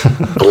fucking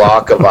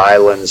block of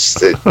islands.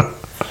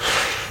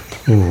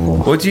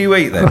 What do you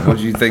eat then? What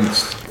do you think?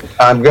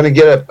 I'm going to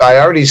get I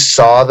already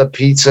saw the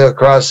pizza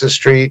across the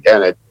street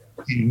and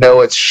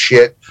it's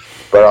shit,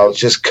 but I'll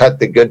just cut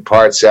the good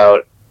parts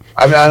out.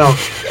 I mean,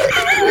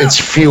 it's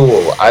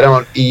fuel. I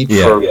don't eat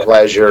for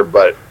pleasure,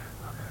 but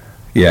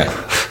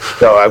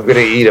so I'm going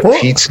to eat a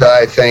pizza,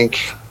 I think.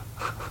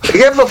 They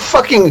have a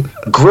fucking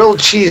grilled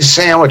cheese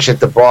sandwich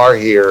at the bar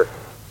here.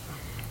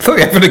 thought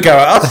you were going to go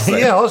at us. Then.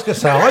 Yeah, I was going to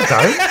say I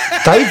don't.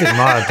 David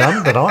might have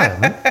done, but I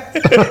haven't.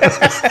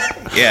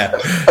 Yeah.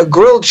 A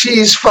grilled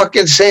cheese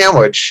fucking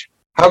sandwich.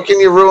 How can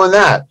you ruin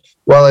that?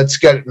 Well, it's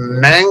got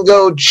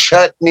mango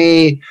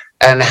chutney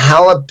and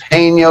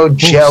jalapeno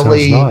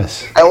jelly.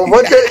 Nice. And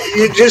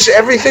you just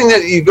everything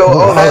that you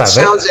go, that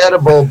sounds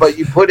edible, but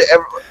you put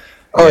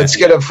it's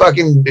got a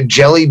fucking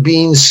jelly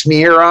bean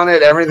smear on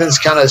it. Everything's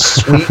kind of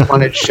sweet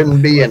when it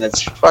shouldn't be, and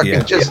it's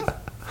fucking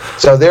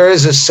So there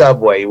is a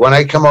Subway. When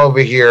I come over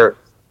here,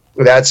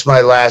 that's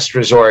my last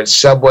resort.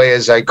 Subway,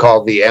 as I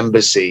call the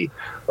embassy,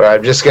 where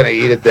I'm just going to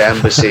eat at the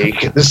embassy.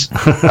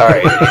 All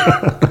right,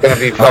 going to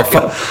be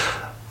fucking.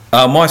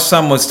 My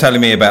son was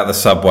telling me about the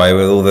Subway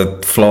with all the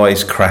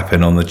flies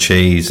crapping on the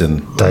cheese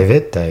and.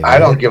 David. I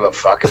don't give a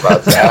fuck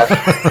about that.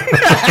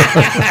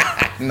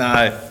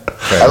 No.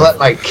 I let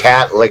my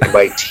cat lick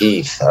my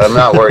teeth. I'm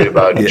not worried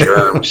about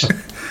germs.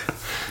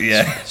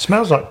 Yeah. It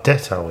smells like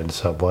Dettol in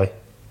Subway.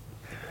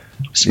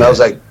 Smells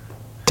like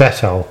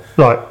Dettol,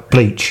 like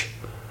bleach.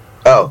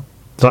 Oh.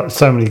 Like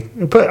so many,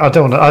 but I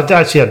don't want to.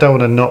 I don't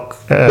want to knock.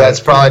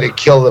 That's probably to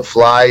kill the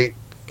fly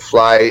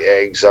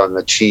eggs on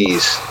the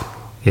cheese.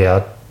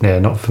 Yeah,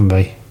 not for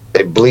me.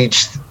 They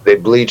bleached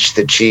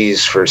the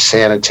cheese for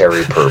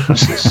sanitary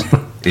purposes.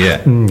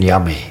 Yeah.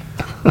 Yummy.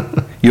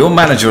 Your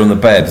manager on the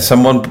bed.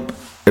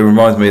 It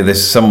reminds me of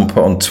this. Someone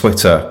put on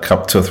Twitter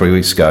 2 or 3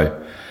 weeks ago.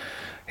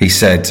 He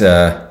said,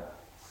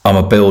 "I'm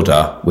a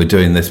builder. We're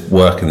doing this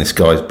work in this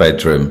guy's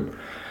bedroom."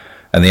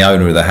 And the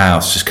owner of the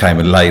house just came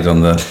and laid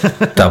on the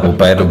double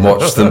bed and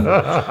watched them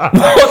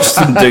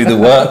do the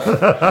work.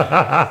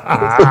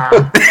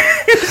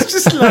 It's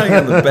just laying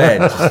on the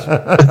bed.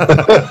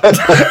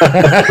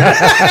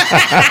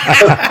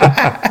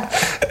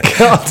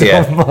 God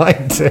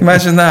almighty.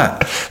 Imagine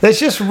that. There's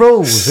just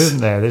rules,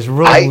 isn't there? There's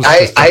rules.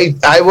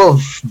 I will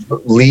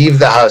leave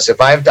the house if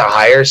I have to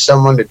hire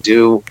someone to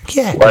do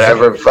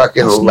whatever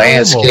fucking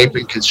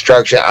landscaping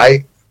construction.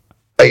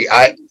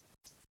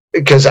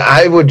 Because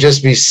I would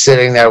just be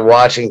sitting there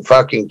watching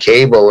fucking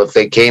cable if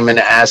they came in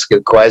to ask a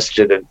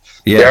question and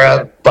they're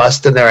out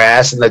busting their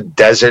ass in the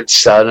desert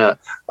sun.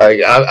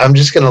 I'm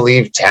just going to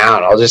leave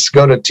town. I'll just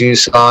go to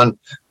Tucson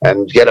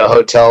and get a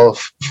hotel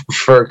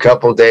for a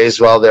couple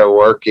days while they're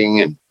working.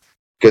 And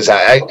because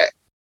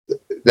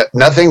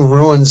nothing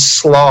ruins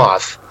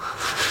sloth.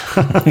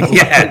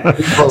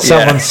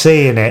 Someone's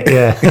seeing it.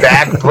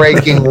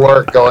 Back-breaking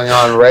work going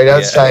on right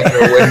outside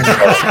your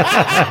window.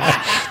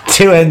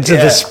 2 ends of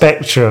the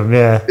spectrum.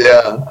 Yeah,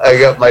 I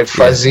got my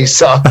fuzzy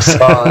socks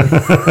on.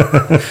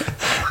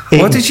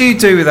 What did you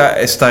do with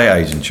that estate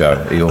agent,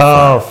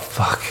 Joe?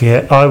 Fuck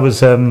yeah! I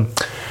was. We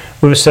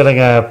were selling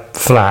our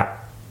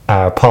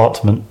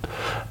apartment,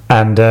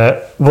 and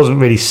wasn't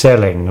really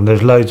selling. And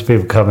there's loads of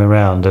people coming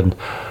around, and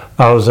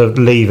I was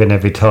leaving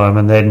every time.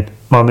 And then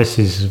my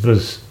missus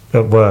was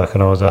at work,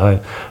 and I was at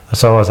home,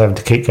 so I was having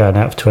to keep going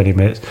out for 20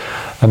 minutes.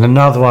 And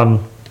another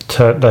one.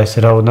 They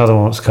said, another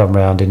one wants to come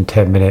round in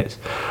 10 minutes.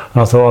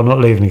 And I thought, I'm not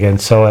leaving again.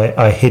 So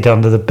I hid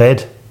under the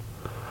bed.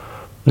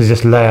 I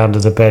just lay under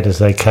the bed as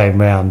they came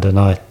round. And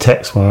I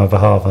texted my other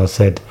half. And I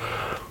said,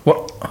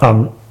 "What?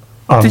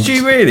 Did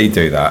you really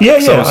do that?" Yeah,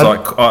 so I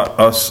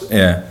was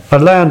I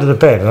lay under the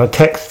bed and I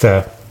texted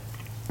her.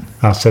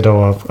 I said,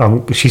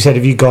 she said,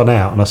 "Have you gone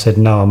out?" And I said,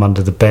 "No, I'm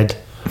under the bed."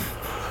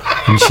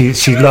 And she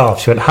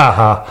laughed. She went, "Ha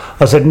ha."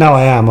 I said, "No,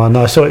 I am." And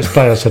I sort of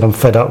explained. I said, "I'm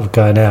fed up with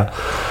going out."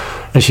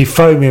 And she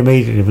phoned me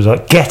immediately and was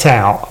like, "Get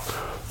out.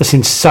 That's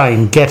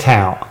insane. Get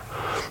out."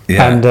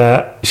 Yeah. And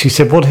she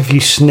said, "What if you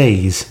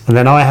sneeze?" And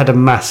then I had a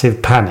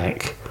massive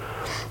panic.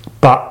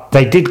 But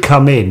they did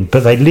come in,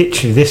 but they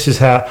literally, this is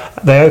how,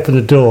 they opened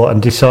the door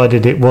and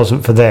decided it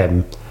wasn't for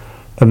them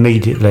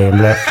immediately and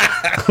left.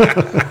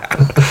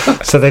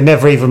 So they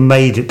never even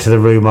made it to the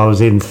room I was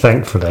in,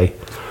 thankfully.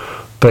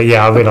 But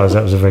yeah, I realised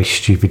that was a very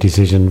stupid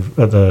decision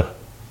at the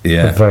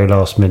very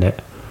last minute.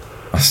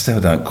 I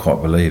still don't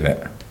quite believe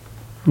it.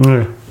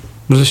 Yeah, it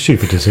was a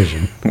stupid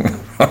decision.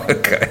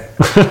 Okay.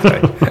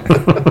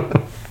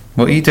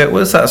 What are you doing?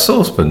 What's that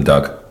saucepan,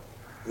 Doug?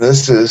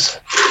 This is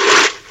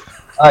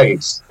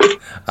ice.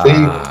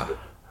 See,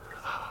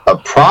 a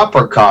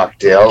proper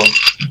cocktail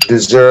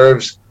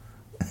deserves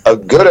a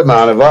good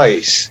amount of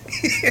ice.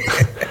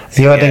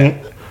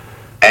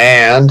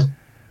 And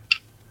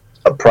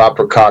a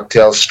proper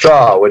cocktail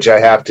straw, which I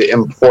have to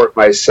import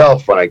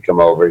myself when I come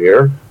over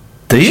here.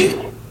 Do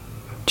you?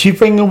 Do you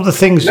bring all the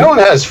things? No one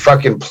has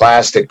fucking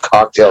plastic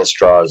cocktail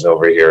straws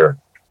over here.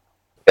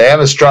 They have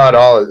a straw at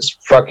all. It's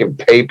fucking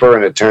paper,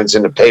 and it turns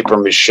into paper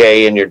mache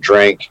in your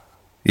drink.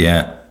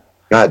 Yeah.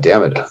 God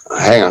damn it.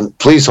 Hang on.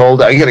 Please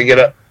hold. I got to get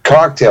a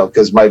cocktail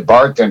because my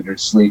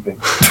bartender's sleeping.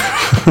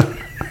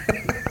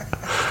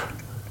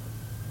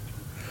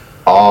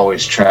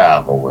 Always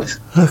travel with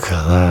Look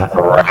at that.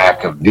 a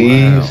rack of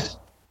these. Wow.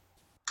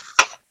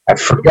 I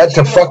forgot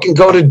to fucking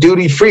go to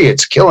duty free.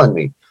 It's killing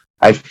me.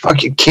 I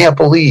fucking can't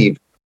believe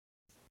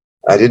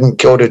I didn't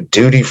go to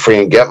duty free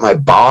and get my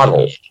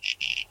bottle.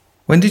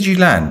 When did you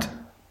land?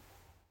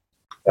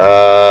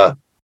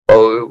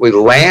 We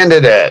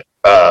landed at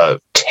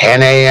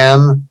 10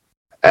 a.m.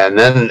 And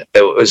then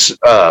it was,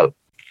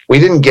 we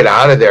didn't get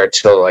out of there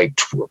till like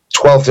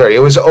 12:30. It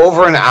was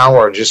over an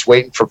hour just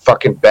waiting for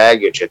fucking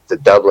baggage at the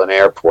Dublin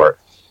airport.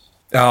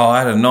 Oh, I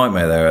had a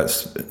nightmare there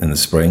in the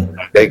spring.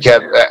 They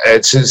kept,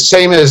 it's the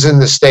same as in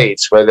the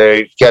States where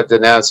they kept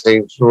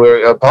announcing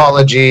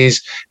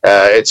apologies.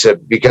 It's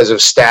because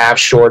of staff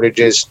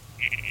shortages.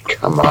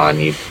 Come on,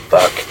 you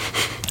fuck.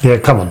 Yeah,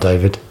 come on,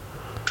 David.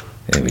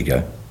 Here we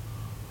go.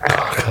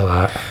 Look at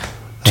that.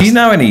 Do you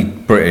know any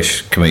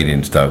British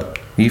comedians, Doug?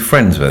 Are you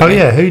friends with them? Oh,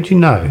 yeah, who do you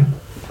know?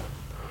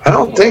 I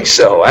don't think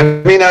so. I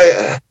mean,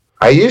 I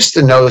used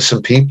to know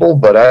some people,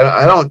 but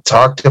I don't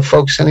talk to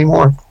folks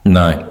anymore.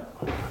 No.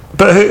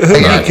 But who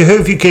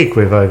have you gigged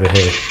with over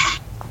here?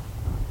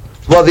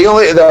 Well,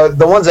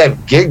 the ones I've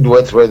gigged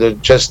with were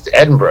just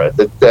Edinburgh.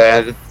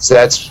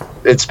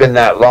 It's been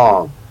that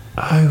long.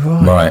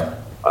 Oh, Right.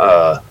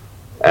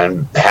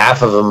 And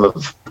half of them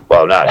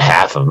not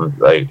half of them,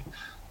 like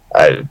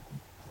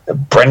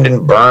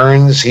Brendan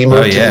Burns, he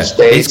moved to the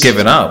States. He's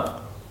given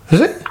up.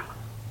 is it?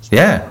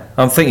 Yeah,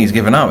 I think he's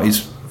given up. I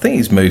think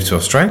he's moved to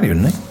Australia,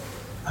 isn't he?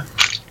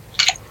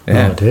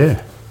 Yeah. Oh,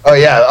 dear. Oh,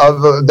 yeah,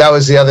 that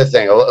was the other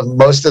thing.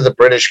 Most of the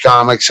British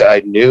comics I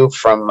knew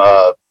from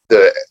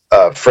the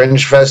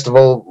Fringe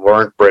Festival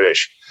weren't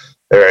British.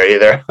 They were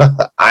either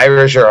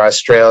Irish or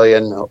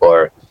Australian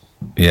or...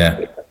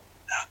 Yeah.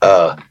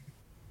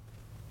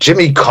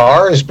 Jimmy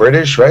Carr is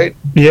British, right?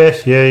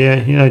 Yes,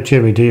 yeah. You know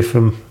Jimmy, do you,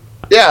 from...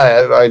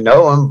 Yeah, I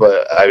know him,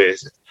 but I mean,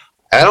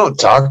 I don't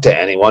talk to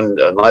anyone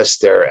unless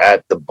they're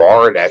at the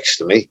bar next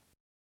to me.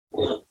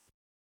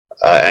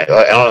 I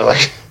don't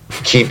like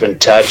keep in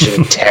touch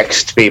and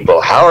text people.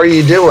 How are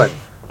you doing?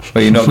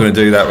 Well, you're not going to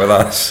do that with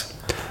us.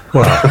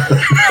 Well,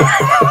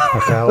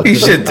 okay, You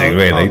should do,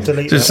 really.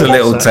 Just a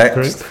little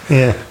text. Group.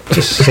 Yeah,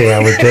 just to see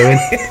how we're doing.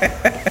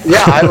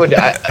 Yeah, I would.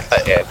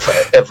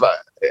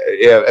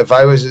 If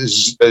I was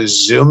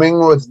zooming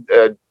with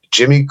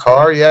Jimmy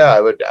Carr, yeah,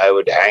 I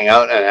would hang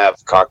out and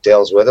have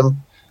cocktails with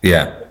him.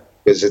 Yeah,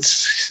 because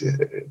it's.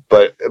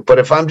 But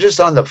if I'm just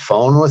on the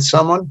phone with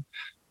someone,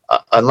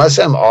 unless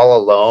I'm all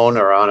alone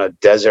or on a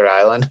desert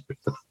island,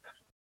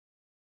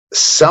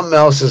 something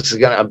else is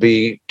going to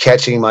be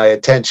catching my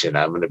attention.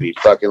 I'm going to be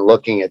fucking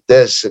looking at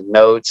this and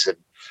notes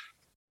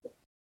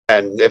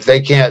and if they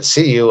can't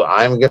see you,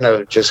 I'm going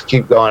to just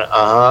keep going,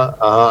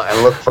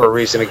 and look for a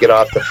reason to get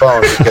off the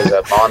phone because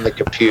I'm on the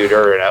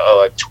computer and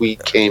a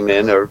tweet came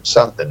in or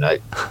something.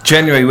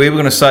 January, we were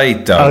going to say,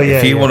 Doug,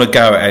 if you want to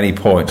go at any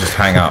point, just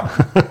hang up.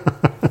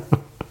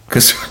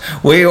 Because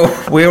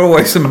we're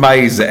always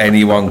amazed that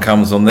anyone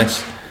comes on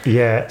this.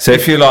 Yeah. So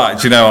if you're like,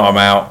 do you know I'm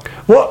out?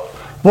 What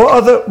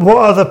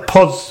other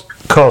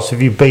podcasts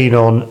have you been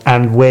on,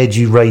 and where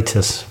do you rate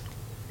us?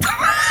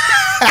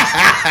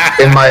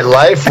 In my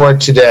life or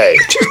today?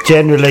 Just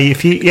generally,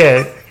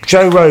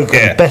 Joe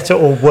Rogan, better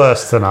or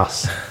worse than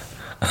us?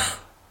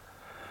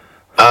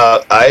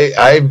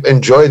 I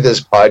enjoy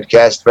this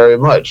podcast very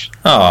much.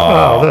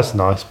 Oh, that's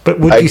nice. But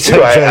would you say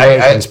Joe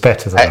Rogan's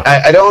better than us?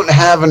 I don't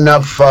have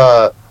enough.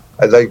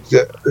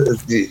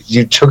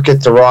 You took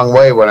it the wrong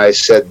way when I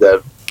said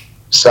that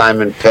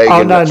Simon Pegg.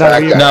 Oh, no,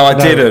 I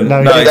didn't.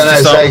 Then I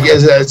was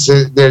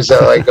like, there's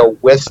a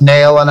with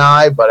nail and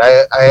I, but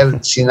I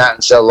haven't seen that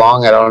in so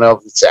long. I don't know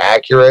if it's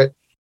accurate.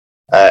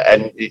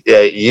 And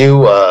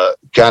you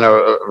kind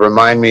of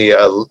remind me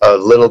a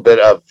little bit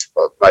of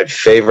my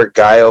favorite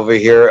guy over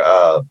here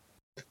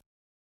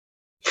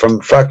from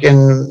fucking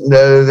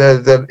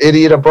the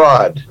Idiot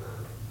Abroad.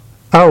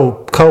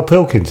 Oh, Cole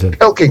Pilkington.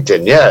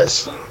 Pilkington,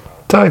 yes.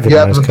 David, you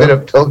have a bit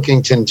of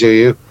Pilkington, do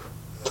you?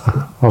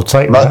 I'll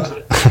take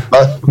that.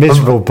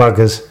 Miserable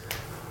buggers.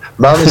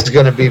 Mum is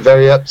going to be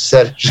very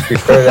upset if she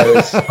heard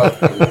that.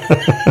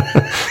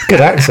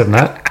 Good accent,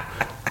 that.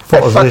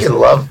 I fucking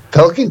love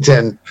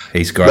Pilkington.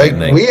 He's great,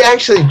 isn't he? We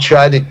actually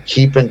tried to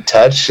keep in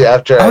touch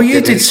after. Oh, you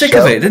did Sick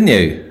of It, didn't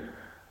you?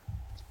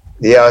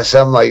 Yeah,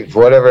 something like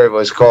whatever it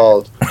was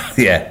called.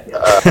 Yeah.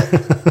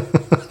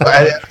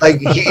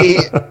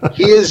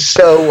 He is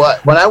so.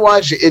 When I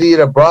watch Idiot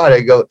Abroad,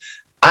 I go,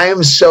 I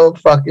am so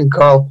fucking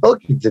Carl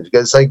Pilkington,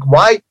 because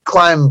why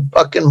climb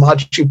fucking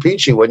Machu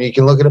Picchu when you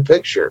can look at a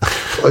ppicture?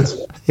 What's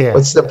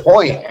the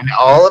point? And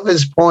all of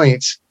his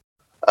points,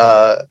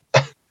 and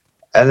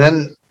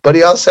then, but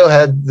he also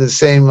had the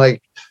same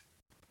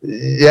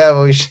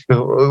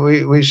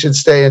we should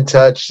stay in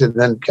touch, and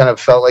then kind of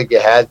felt like you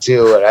had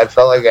to, and I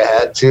felt like I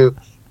had to,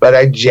 but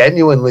I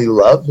genuinely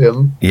love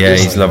him. Yeah,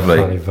 he's lovely.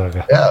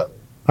 Yeah,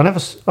 I never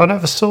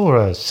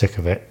saw Sick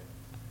of It.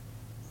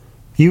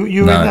 You were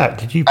in that?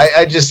 Did you?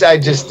 I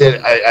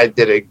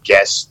did a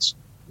guest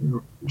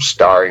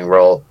starring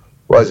role.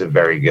 Wasn't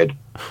very good.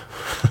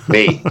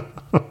 Me.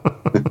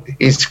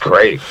 He's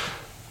great.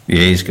 Yeah,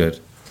 he's good.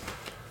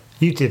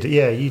 You did,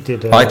 you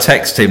did. I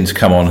texted him to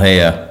come on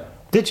here.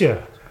 Did you?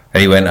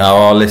 He went,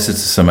 I'll listen to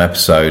some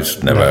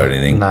episodes. Never heard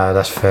anything. No,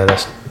 that's fair.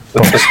 That's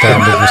box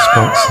standard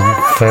response.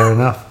 Fair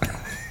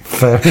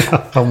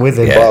enough. I'm with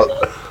him. Yeah.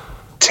 Well,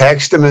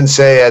 text him and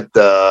say at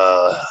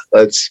the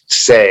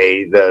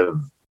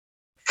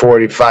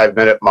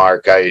 45-minute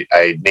mark, I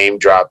name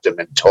dropped him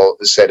and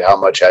said how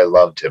much I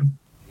loved him.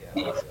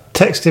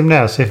 Text him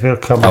now, see if he'll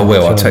come. I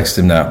will. I'll text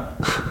him now.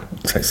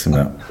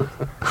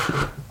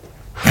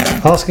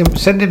 Ask him.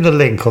 Send him the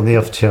link on the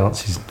off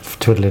chance he's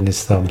twiddling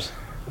his thumbs.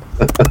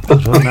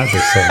 Wouldn't that be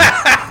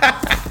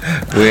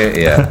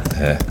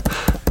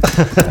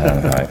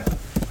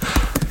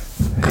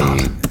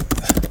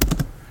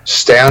something?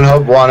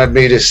 Stanhope wanted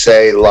me to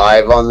say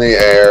live on the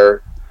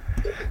air,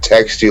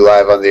 text you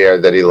live on the air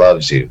that he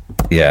loves you.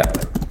 Yeah.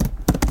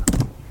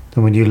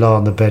 And when you lie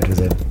on the bed with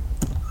him.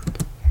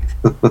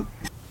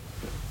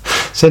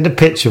 Send a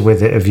picture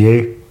with it of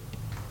you.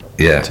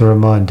 Yeah. To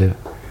remind him.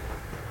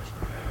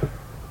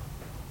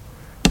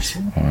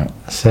 All right.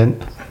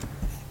 Sent.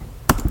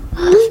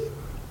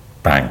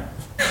 Bang.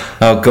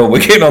 Oh God, we're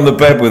getting on the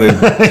bed with him.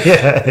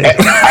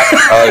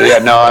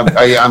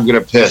 I'm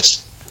gonna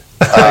piss.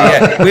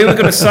 We were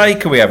gonna say,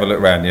 can we have a look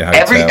around your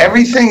hotel?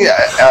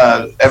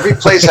 Every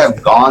place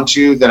I've gone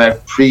to that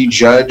I've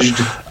prejudged,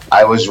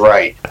 I was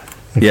right.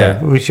 Okay.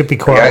 Yeah, we should be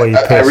quiet while you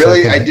piss.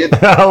 I did.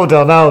 hold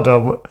on.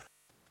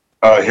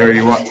 Oh, here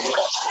you want.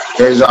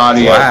 Here's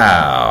audio.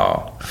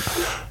 Wow.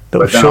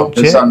 Little But then I'll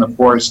piss on the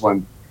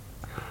porcelain.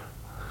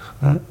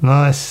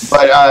 Nice.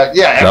 But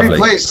every Lovely.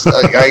 place.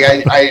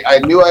 I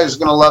knew I was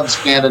going to love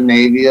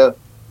Scandinavia,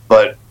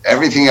 but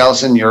everything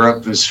else in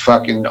Europe is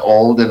fucking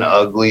old and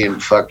ugly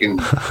and fucking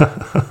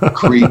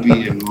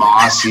creepy and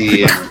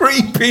mossy and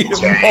Creepy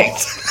and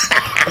mossy.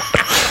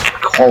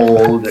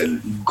 cold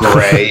and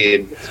grey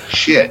and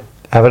shit.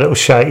 Have a little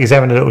shake. He's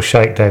having a little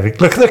shake,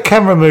 David. Look at the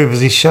camera move as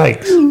he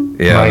shakes.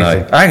 Yeah, I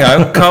know. Hang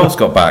on, Carl's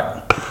got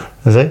back.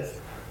 Is he?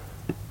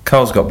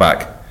 Carl's got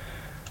back.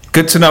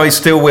 Good to know he's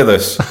still with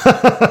us.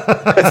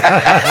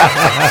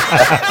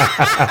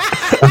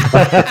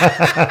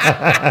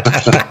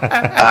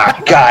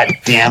 God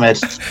damn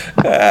it.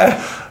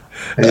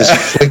 I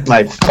just flicked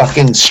my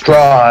fucking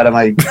straw out of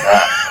my...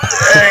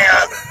 hang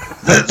on.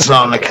 It's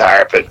on the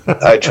carpet.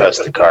 I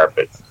trust the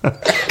carpet.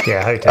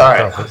 Yeah,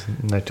 hotel carpet's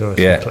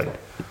notoriously clean.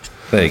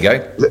 There you go.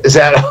 Is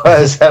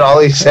that all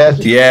he said?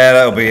 Yeah,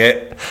 that'll be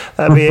it.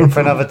 That'll be it for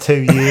another 2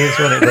 years,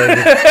 won't it, David?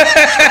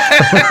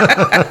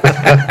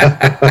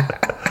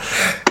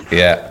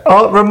 Yeah.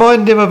 Oh,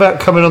 remind him about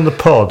coming on the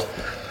pod.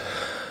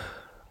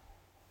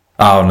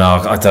 Oh no,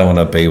 I don't want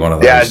to be one of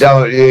those. Yeah,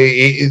 don't.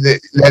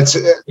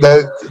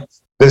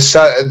 That's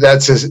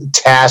a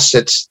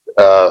tacit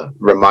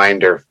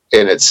reminder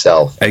in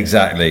itself.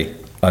 Exactly.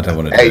 I don't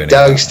want to do Hey, anything.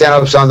 Doug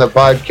Stanhope's on the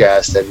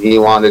podcast, and he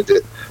wanted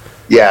to.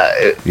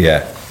 Yeah.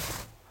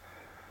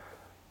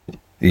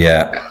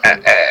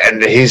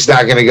 And he's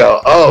not going to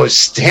go, oh,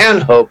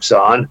 Stanhope's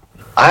on.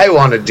 I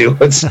want to do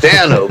what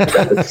Stanhope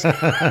does.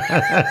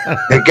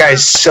 The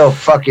guy's so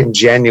fucking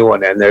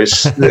genuine, and there's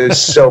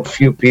so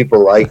few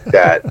people like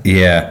that.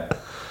 Yeah.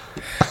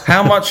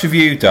 How much of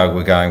you, Doug,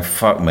 were going,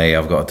 fuck me,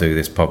 I've got to do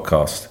this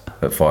podcast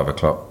at 5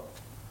 o'clock?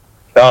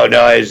 Oh,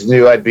 no, I just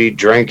knew I'd be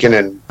drinking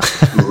and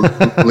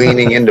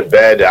leaning into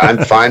bed.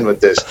 I'm fine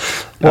with this.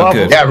 Oh,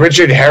 good. Yeah,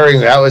 Richard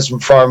Herring, that was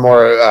far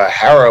more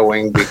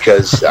harrowing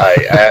because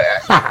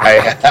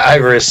I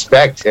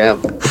respect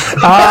him.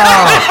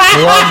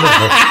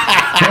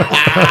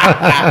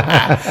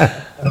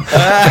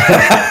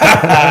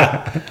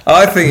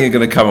 I think you're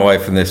going to come away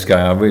from this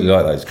going, I really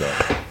like those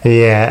guys.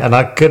 Yeah, and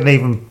I couldn't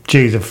even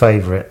choose a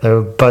favourite. They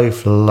were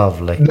both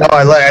lovely. No,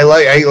 I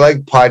like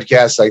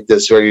podcasts like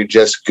this where you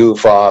just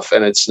goof off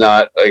and it's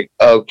not like,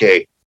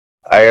 okay,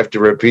 I have to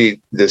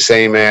repeat the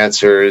same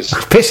answers.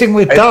 Pissing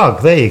with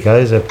Doug. There you go.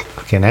 There's a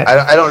fucking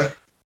I don't.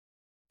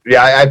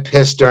 Yeah, I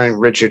pissed during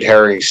Richard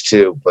Herring's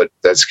too, but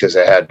that's because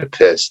I had to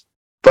piss.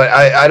 But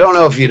I don't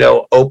know if you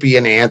know, Opie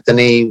and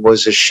Anthony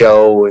was a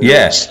show in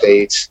the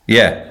States.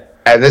 Yeah.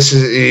 And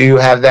you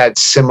have that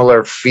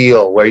similar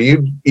feel where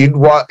you'd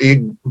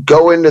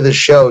go into the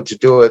show to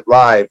do it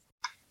live,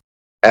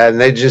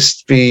 and they'd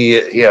just be,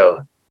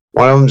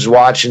 one of them's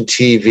watching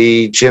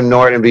TV, Jim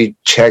Norton would be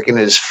checking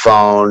his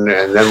phone,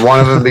 and then one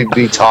of them would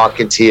be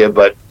talking to you,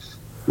 but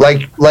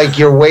like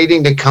you're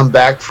waiting to come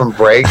back from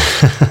break,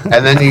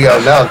 and then you go,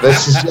 no,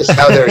 this is just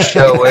how their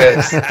show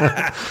is.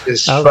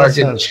 Just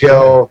fucking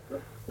chill.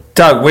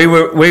 Doug, we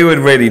were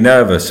really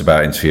nervous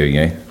about interviewing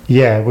you.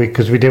 Yeah,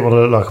 because we didn't want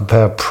to look like a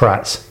pair of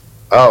prats.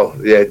 Oh,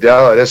 yeah,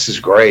 no, this is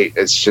great.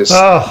 It's just...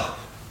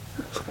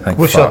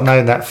 Wish I'd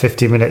known that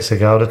 50 minutes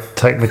ago. I'd have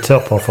taken my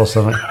top off or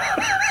something.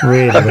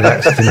 Really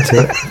relaxed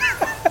into it.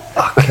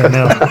 Fucking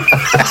hell.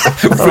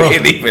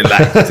 Really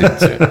relaxed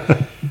into it.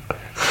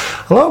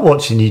 I like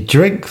watching you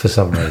drink for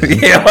some reason.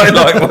 Yeah, I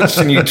like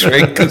watching you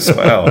drink as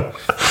well.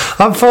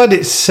 I find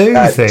it soothing.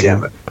 God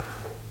damn it.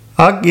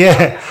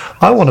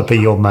 I want to be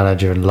your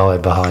manager and lie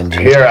behind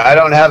you. Here, I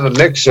don't have a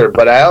mixer,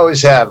 but I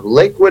always have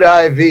Liquid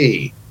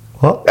IV.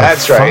 What?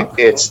 That's right.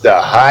 It's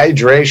the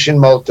hydration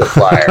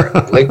multiplier.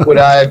 Liquid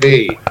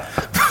IV.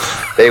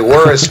 They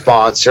were a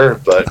sponsor,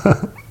 but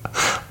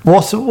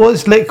What's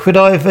Liquid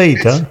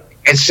IV, Don?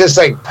 it's just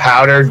like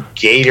powdered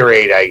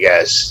Gatorade, I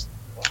guess.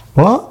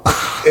 What?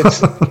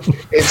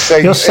 It's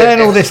like You're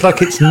saying all this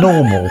like it's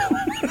normal.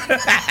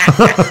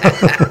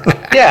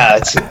 Yeah,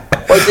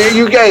 well,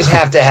 you guys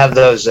have to have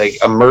those like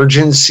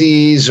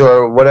emergencies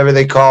or whatever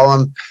they call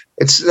them.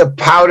 It's the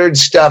powdered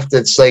stuff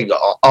that's like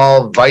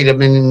all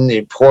vitamin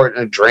important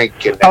to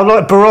drink. And Oh,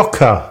 like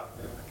Barocca.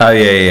 Oh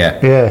yeah.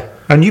 Yeah.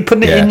 And you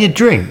putting it in your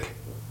drink?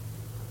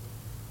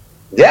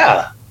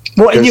 Yeah.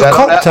 What, in your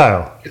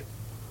cocktail?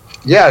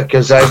 Yeah,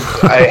 because I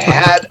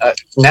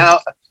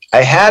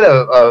had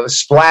a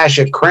splash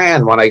of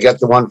cran when I got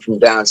the one from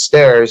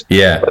downstairs.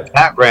 Yeah. But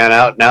that ran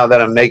out now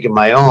that I'm making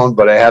my own,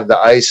 but I have the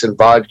ice and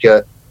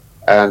vodka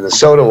and the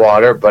soda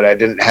water, but I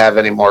didn't have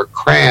any more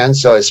cran,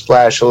 so I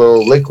splash a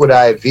little liquid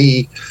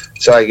IV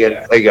so I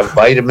get like a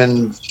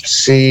vitamin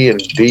C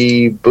and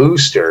B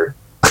booster.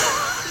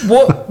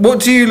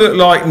 What do you look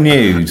like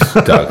nude,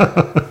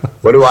 Doug?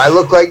 What do I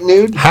look like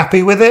nude?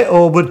 Happy with it,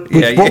 or what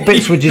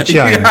bits would you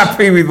change? You're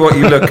happy with what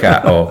you look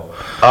at, or?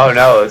 Oh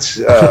no,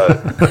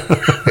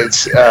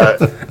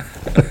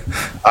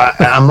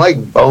 I'm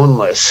like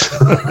boneless.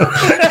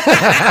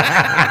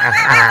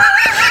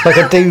 Like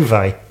a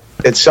duvet.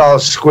 It's all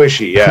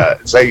squishy, yeah.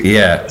 It's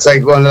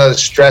like one of those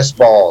stress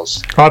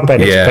balls. I bet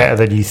it's better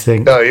than you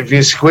think. So if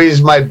you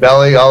squeeze my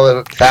belly, all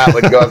the fat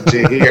would go up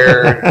to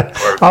here,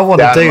 or I want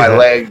to down do my that.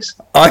 legs.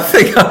 I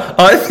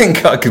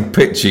think I could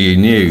picture you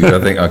nude. I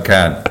think I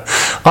can.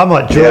 I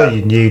might draw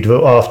you nude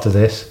after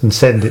this and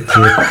send it to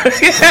you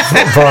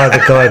via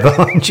the guy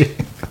behind you.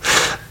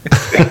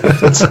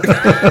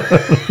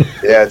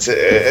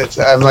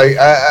 I'm like,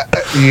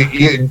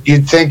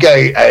 you'd think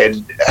I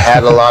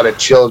had a lot of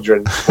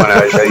children when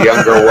I was a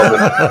younger woman.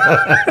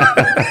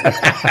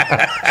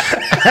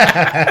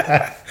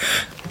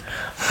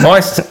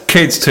 My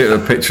kids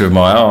took a picture of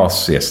my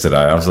arse yesterday.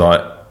 I was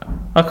like,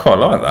 I quite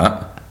like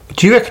that.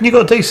 Do you reckon you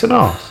got a decent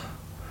arse?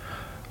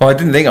 Well, I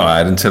didn't think I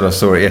had until I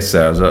saw it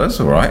yesterday. I was like, that's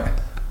all right.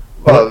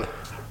 Well,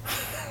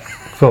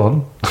 go on.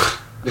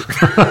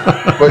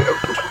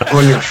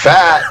 when you're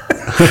fat,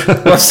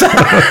 What's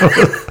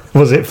that?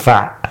 Was it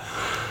fat?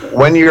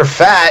 when you're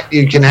fat,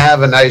 you can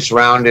have a nice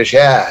roundish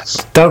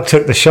ass. Doug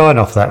took the shine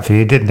off that for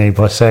you, didn't he?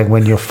 By saying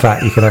when you're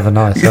fat, you can have a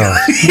nice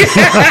arse.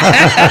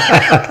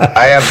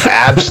 I have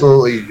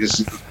absolutely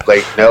just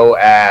like no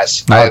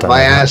ass. I don't My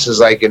know. ass is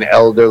like an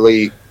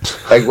elderly,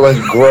 like one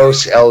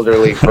gross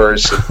elderly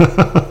person.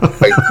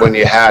 Like when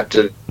you have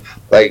to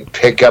like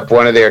pick up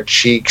one of their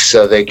cheeks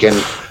so they can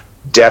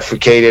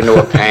defecate into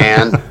a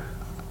pan.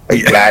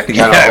 Like that kind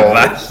of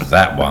old.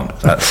 That one.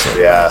 That's it.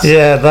 Yeah.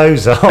 Yeah,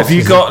 those are. Have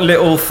you got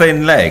little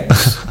thin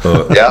legs?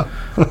 Or- Yeah.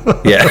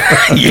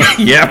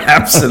 yeah,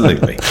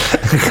 absolutely.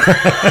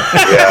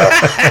 Yeah.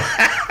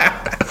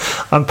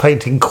 I'm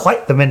painting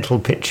quite the mental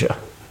picture.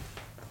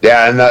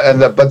 Yeah,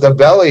 but the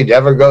belly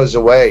never goes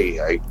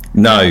away.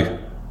 No.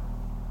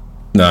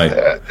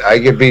 I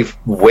could be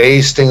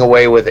wasting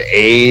away with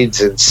AIDS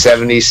and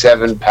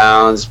 77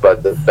 pounds,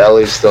 but the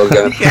belly's still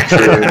going to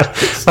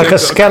protrude. Like a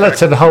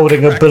skeleton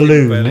holding a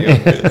balloon.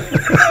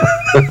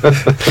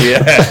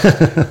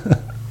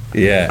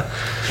 Yeah.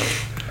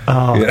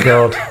 Oh, Yeah.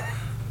 God.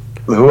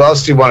 Who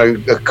else do you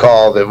want to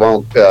call that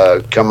won't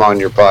come on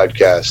your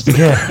podcast?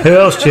 Yeah. Who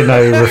else do you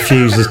know who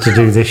refuses to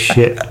do this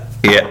shit?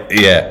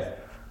 Yeah.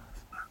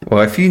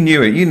 Well, if you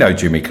knew it, you know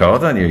Jimmy Carr,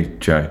 don't you,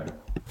 Joe?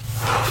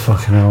 Oh,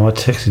 fucking hell, I'm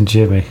texting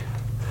Jimmy.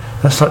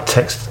 That's like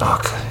text. Oh,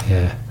 God,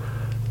 yeah.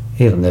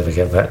 He'll never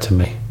get back to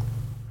me.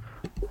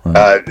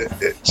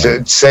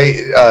 To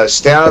say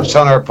Stanhope's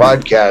on our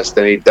podcast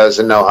and he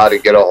doesn't know how to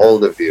get a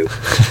hold of you.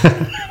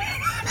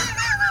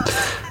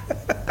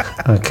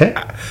 Okay.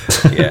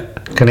 Yeah.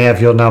 Can he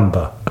have your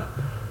number?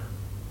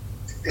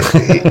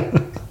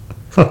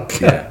 Okay.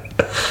 Yeah.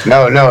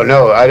 No,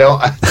 I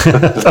don't.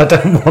 I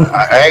don't want.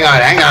 Hang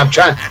on.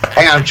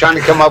 I'm trying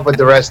to come up with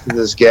the rest of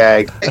this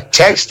gag.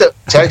 Text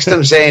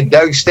him saying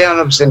Doug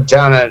Stanhope's in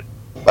town and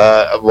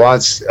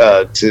wants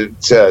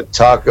to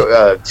talk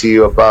to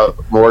you about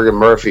Morgan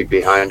Murphy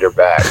behind her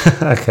back.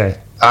 Okay.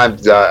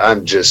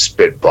 I'm just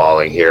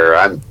spitballing here.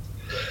 I'm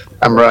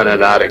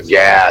running out of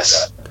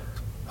gas.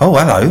 Oh,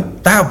 hello.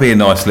 That'll be a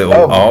nice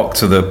little arc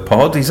to the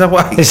pod. He's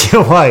awake. Is he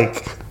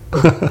awake?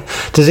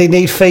 Does he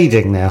need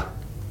feeding now?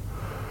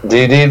 Do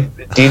you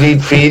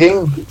need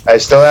feeding? I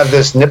still have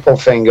this nipple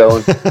thing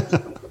going.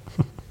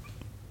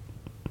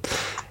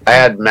 I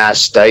had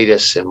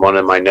mastitis in one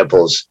of my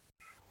nipples.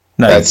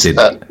 No, you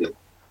didn't.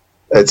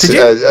 It's Did you?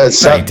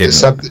 No, you didn't.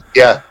 something.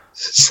 Yeah,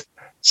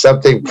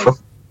 something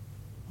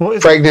What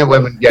is pregnant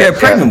women get. Yeah,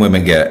 pregnant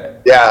women get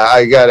it. Yeah,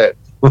 I got it.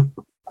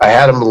 I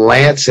had them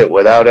lance it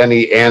without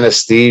any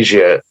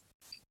anesthesia.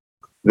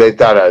 They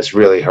thought I was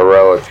really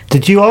heroic.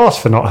 Did you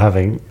ask for not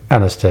having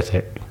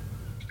anaesthetic?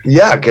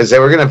 Yeah, because they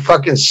were gonna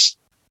fucking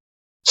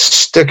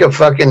stick a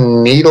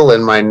fucking needle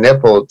in my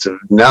nipple to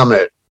numb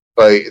it.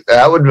 Like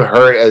that would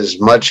hurt as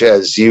much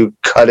as you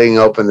cutting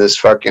open this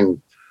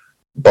fucking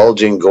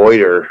bulging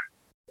goiter.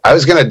 I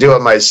was gonna do it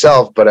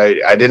myself, but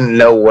I didn't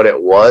know what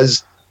it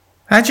was.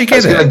 How'd you I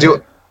was get gonna it? do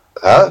it.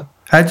 Huh?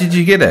 How did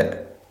you get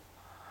it?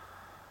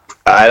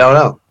 I don't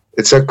know.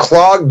 It's a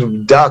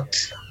clogged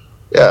duct.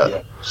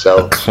 Yeah.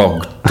 So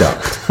Clogged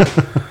duct.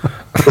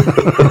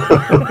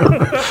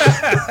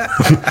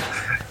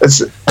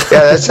 it's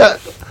Yeah, that's not.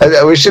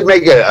 We should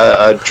make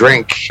a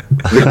drink.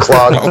 The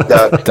clogged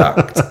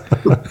duck.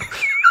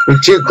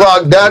 With 2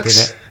 clogged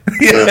ducks.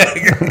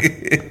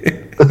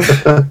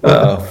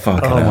 Oh,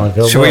 fucking hell. My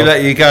God. Shall we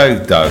let you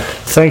go, Doug?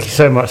 Thank you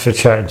so much for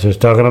chatting to us,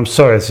 Doug. And I'm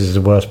sorry this is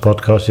the worst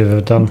podcast you've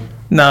ever done.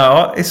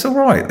 No, it's all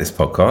right, this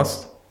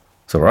podcast.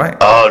 It's all right.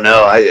 Oh,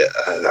 no. I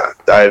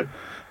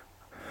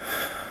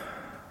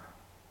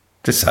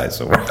Just say it's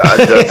all right.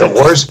 the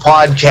worst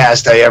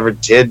podcast I ever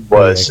did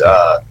was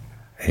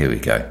Here we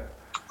go.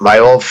 my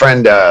old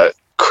friend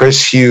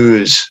Chris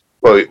Hughes.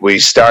 We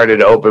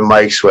started open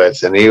mics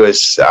with, and he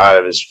was out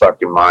of his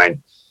fucking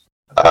mind.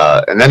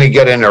 And then he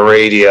got into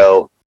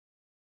radio,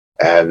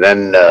 and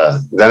then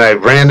I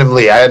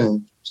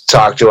hadn't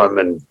talked to him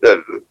in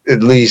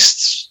at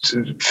least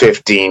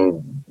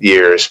 15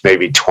 years,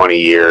 maybe 20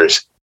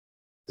 years.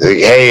 Like,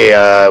 hey,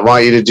 I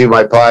want you to do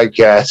my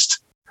podcast.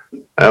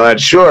 I went,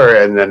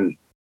 sure. And then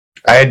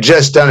I had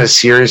just done a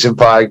series of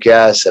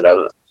podcasts, and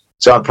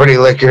so I'm pretty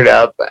liquored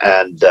up,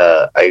 and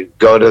I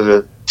go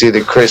to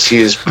the Chris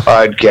Hughes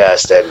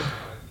podcast, and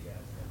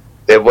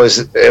it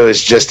was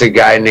just a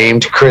guy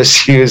named Chris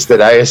Hughes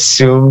that I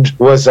assumed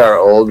was our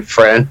old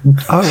friend.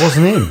 Oh, it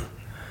wasn't him.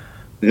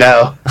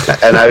 No,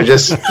 and I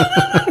just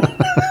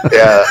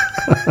yeah.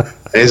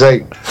 And he's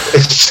like,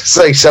 it's just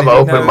like some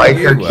open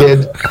micer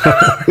kid.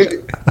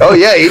 Oh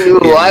yeah, he knew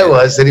who I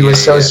was, and he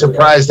was so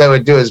surprised I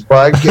would do his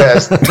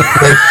podcast.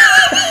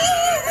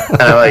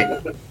 And I'm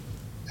like,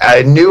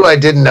 I knew I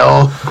didn't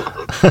know,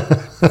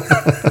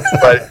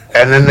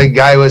 and then the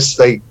guy was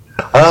like,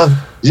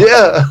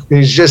 yeah,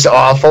 he's just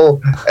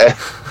awful. And,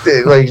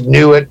 like,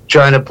 knew it,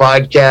 trying to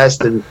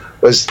podcast, and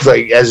was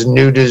like as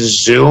new to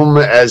Zoom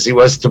as he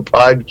was to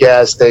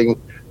podcasting.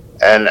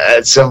 And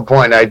at some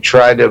point, I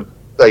tried to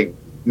like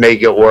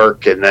make it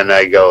work, and then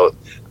I go,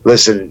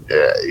 listen,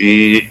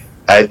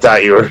 I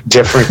thought you were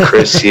different,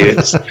 Chris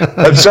Hughes.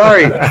 I'm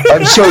sorry.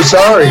 I'm so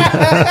sorry.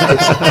 I'm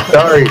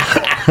sorry.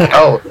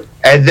 Oh,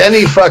 and then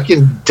he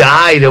fucking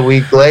died a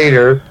week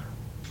later.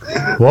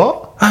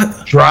 What?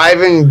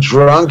 Driving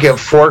drunk at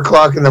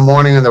 4:00 in the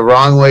morning in the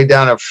wrong way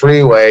down a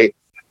freeway.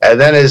 And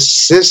then his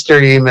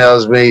sister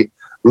emails me,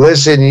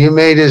 listen, you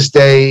made his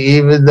day,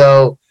 even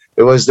though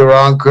it was the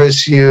wrong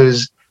Chris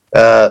Hughes.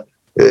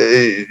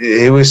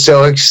 He was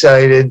so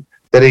excited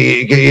that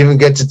he could even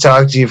get to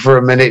talk to you for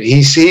a minute.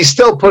 He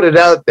still put it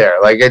out there.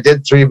 Like, I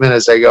did 3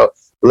 minutes. I go,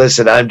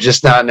 listen, I'm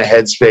just not in a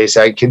headspace.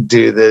 I can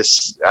do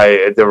this.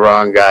 The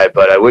wrong guy,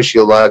 but I wish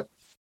you luck.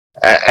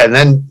 And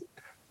then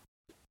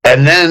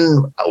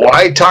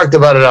I talked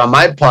about it on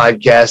my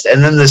podcast,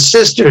 and then the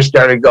sister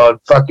started going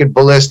fucking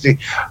ballistic.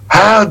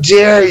 How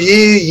dare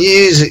you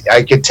use it?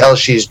 I could tell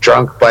she's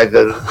drunk by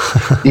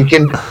you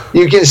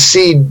can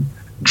see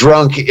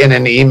drunk in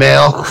an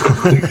email.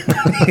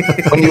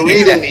 When you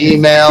read an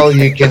email,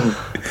 you can,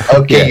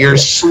 you're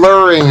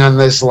slurring on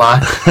this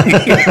line.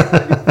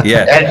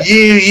 Yeah. And you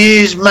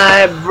use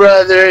my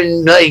brother,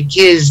 and like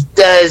his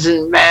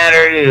doesn't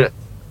matter.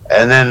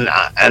 And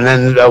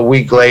then a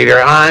week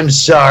later, I'm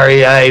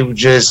sorry, I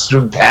just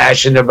am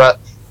passionate about.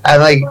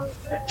 And like,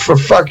 for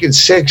fucking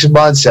 6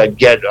 months, I'd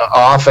get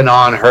off and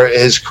on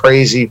his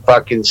crazy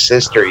fucking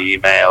sister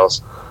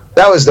emails.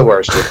 That was the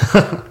worst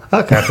one.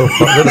 Okay, I feel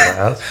quite good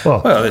about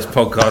that. Well, this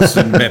podcast is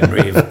in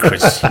memory of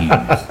Chris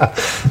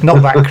Hughes.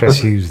 Not that Chris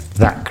Hughes,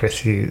 that Chris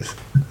Hughes.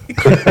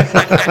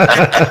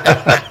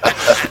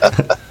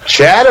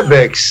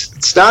 Chatterbix.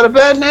 It's not a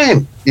bad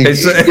name. You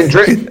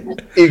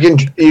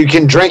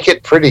can drink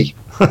it pretty.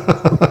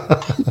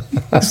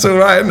 That's all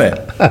right, isn't it?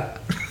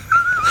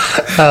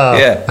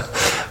 Yeah.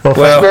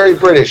 Well, very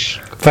British.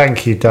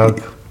 Thank you,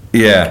 Doug.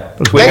 Yeah.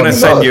 We're going to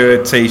send you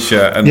a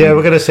T-shirt. And Yeah,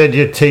 we're going to send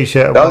you a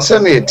T-shirt. Don't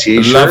send me a I'd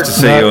T-shirt. love to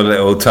see your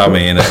little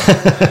tummy in it.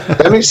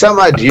 Send me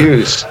something I'd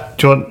use.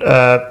 Do you want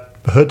a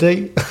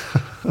hoodie?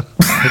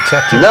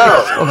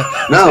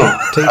 No.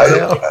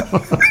 Tea-towel?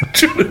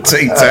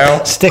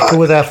 Tea-towel. Sticker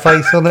with our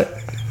face on it?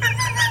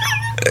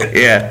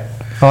 Yeah.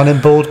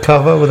 Ironing board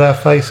cover with our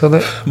face on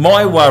it?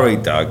 My worry,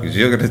 Doug, is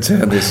you're going to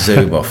turn this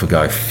Zoom off and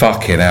go,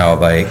 fucking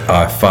hell,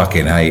 I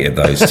fucking hated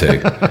those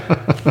two.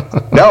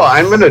 No,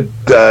 I'm going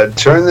to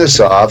turn this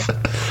off.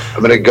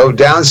 I'm going to go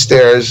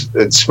downstairs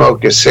and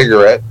smoke a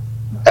cigarette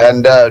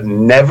and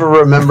never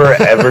remember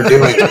ever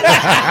doing it.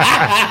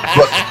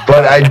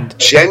 But I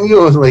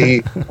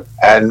genuinely,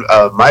 and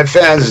my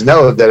fans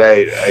know that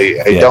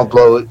I don't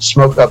blow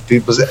smoke up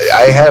people's.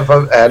 I have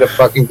had a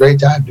fucking great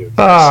time doing this.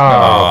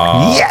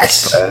 Oh,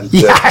 yes! And,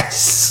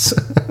 yes!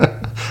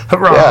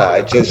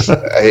 Hurrah!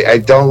 Yeah, I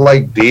don't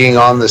like being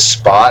on the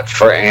spot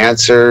for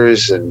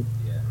answers. And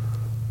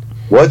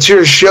what's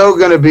your show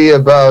going to be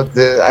about?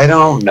 I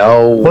don't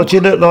know. What do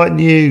you look like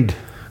nude?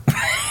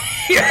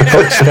 I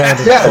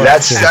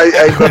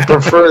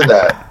prefer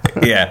that.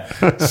 Yeah,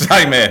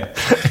 same here.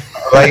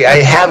 Like,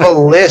 I have a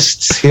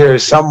list here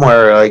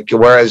somewhere, like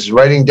where I was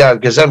writing down,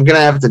 because I'm gonna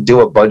have to do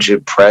a bunch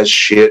of press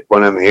shit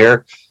when I'm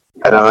here,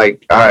 and I'm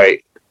like, all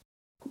right,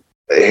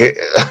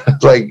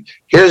 like,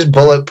 here's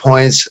bullet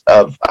points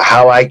of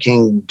how I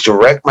can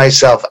direct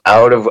myself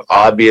out of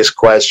obvious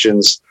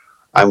questions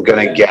I'm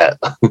gonna get.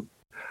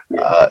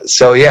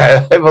 So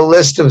yeah, I have a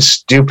list of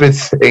stupid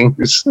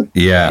things.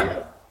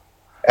 Yeah.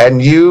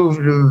 And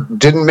you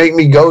didn't make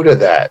me go to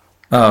that.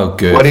 Oh,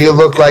 good. What do you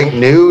look like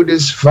nude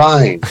is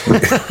fine.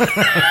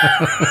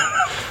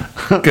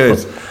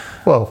 Good.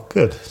 Well,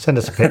 good. Send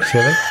us a picture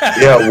then.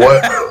 Yeah,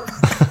 what?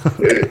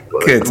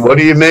 Good. What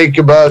do you make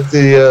about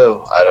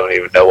the? I don't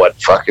even know what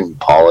fucking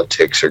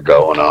politics are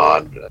going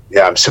on.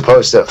 Yeah, I'm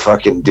supposed to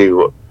fucking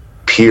do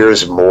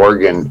Piers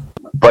Morgan,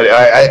 but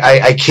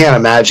I can't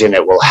imagine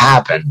it will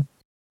happen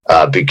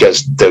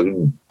because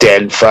the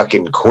dead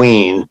fucking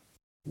queen.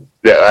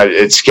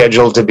 It's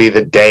scheduled to be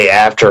the day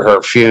after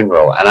her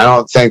funeral, and I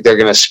don't think they're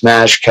going to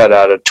smash cut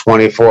out a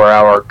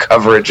 24-hour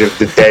coverage of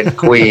the dead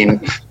queen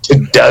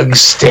to Doug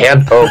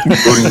Stanhope,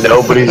 who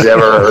nobody's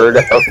ever heard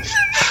of.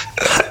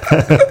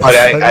 But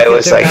I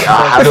was like,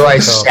 how do I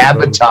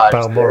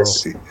sabotage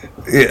this?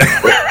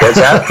 Yeah. What's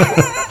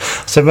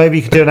that? So maybe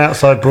you could do an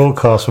outside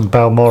broadcast from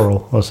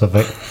Balmoral or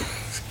something.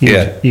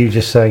 You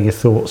just saying your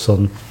thoughts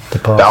on the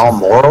past.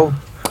 Balmoral?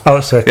 Oh,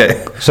 so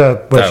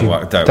Don't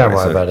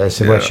worry about it.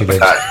 It's where she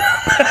lives.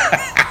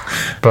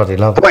 Bloody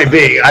love it. Point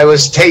being, I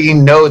was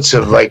taking notes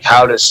of like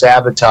how to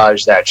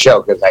sabotage that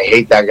show because I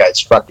hate that guy's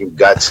fucking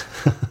guts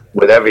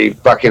with every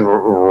fucking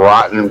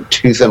rotten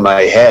tooth in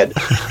my head.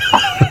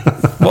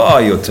 What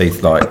are your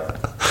teeth like?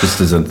 Just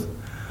as a...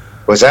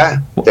 What's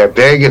that? They're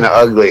big and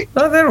ugly.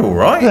 No, they're all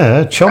right.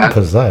 Yeah,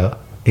 chompers they are.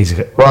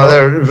 Easy. Well,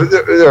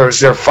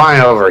 they're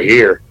fine over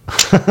here.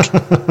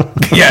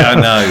 Yeah, I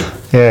know.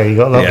 Yeah, you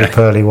got lovely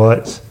pearly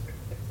whites.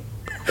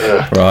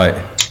 Right.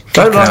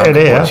 Don't like it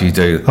here. Watch you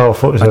do. Oh, I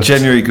thought it was I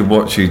genuinely could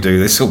watch you do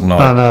this all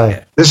night. I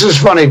know. This is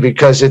funny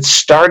because it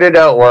started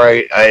out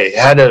where I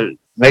had to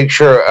make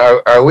sure,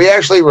 are we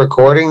actually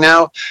recording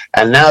now?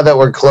 And now that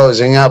we're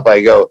closing up,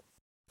 I go,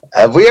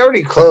 have we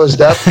already closed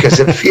up? Because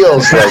it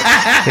feels like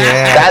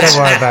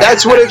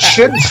that's what it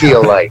should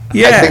feel like.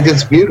 Yeah. I think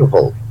it's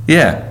beautiful.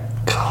 Yeah.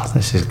 God,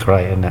 this is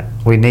great, isn't it?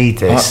 We need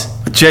this.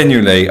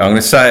 Genuinely, I'm going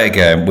to say it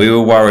again. We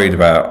were worried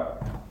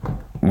about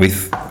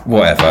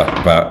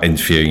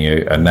interviewing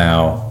you, and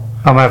now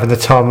I'm having the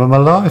time of my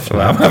life.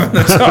 I'm having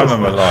the time of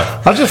my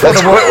life. I just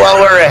Let's want quit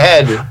while we're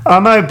ahead. I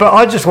know, but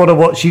I just want to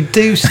watch you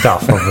do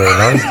stuff. I've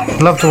realised.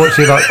 I'd love to watch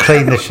you like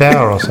clean the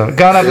shower or something.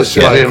 Go and have a This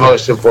is the smoke.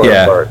 most important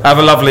part. Have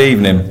a lovely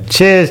evening.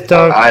 Cheers,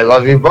 Doug. I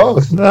love you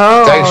both.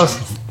 Oh,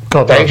 Thanks.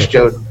 God, Thanks,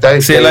 Joe.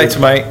 Thanks. See you Dave. later,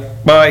 mate.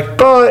 Bye.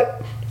 Bye.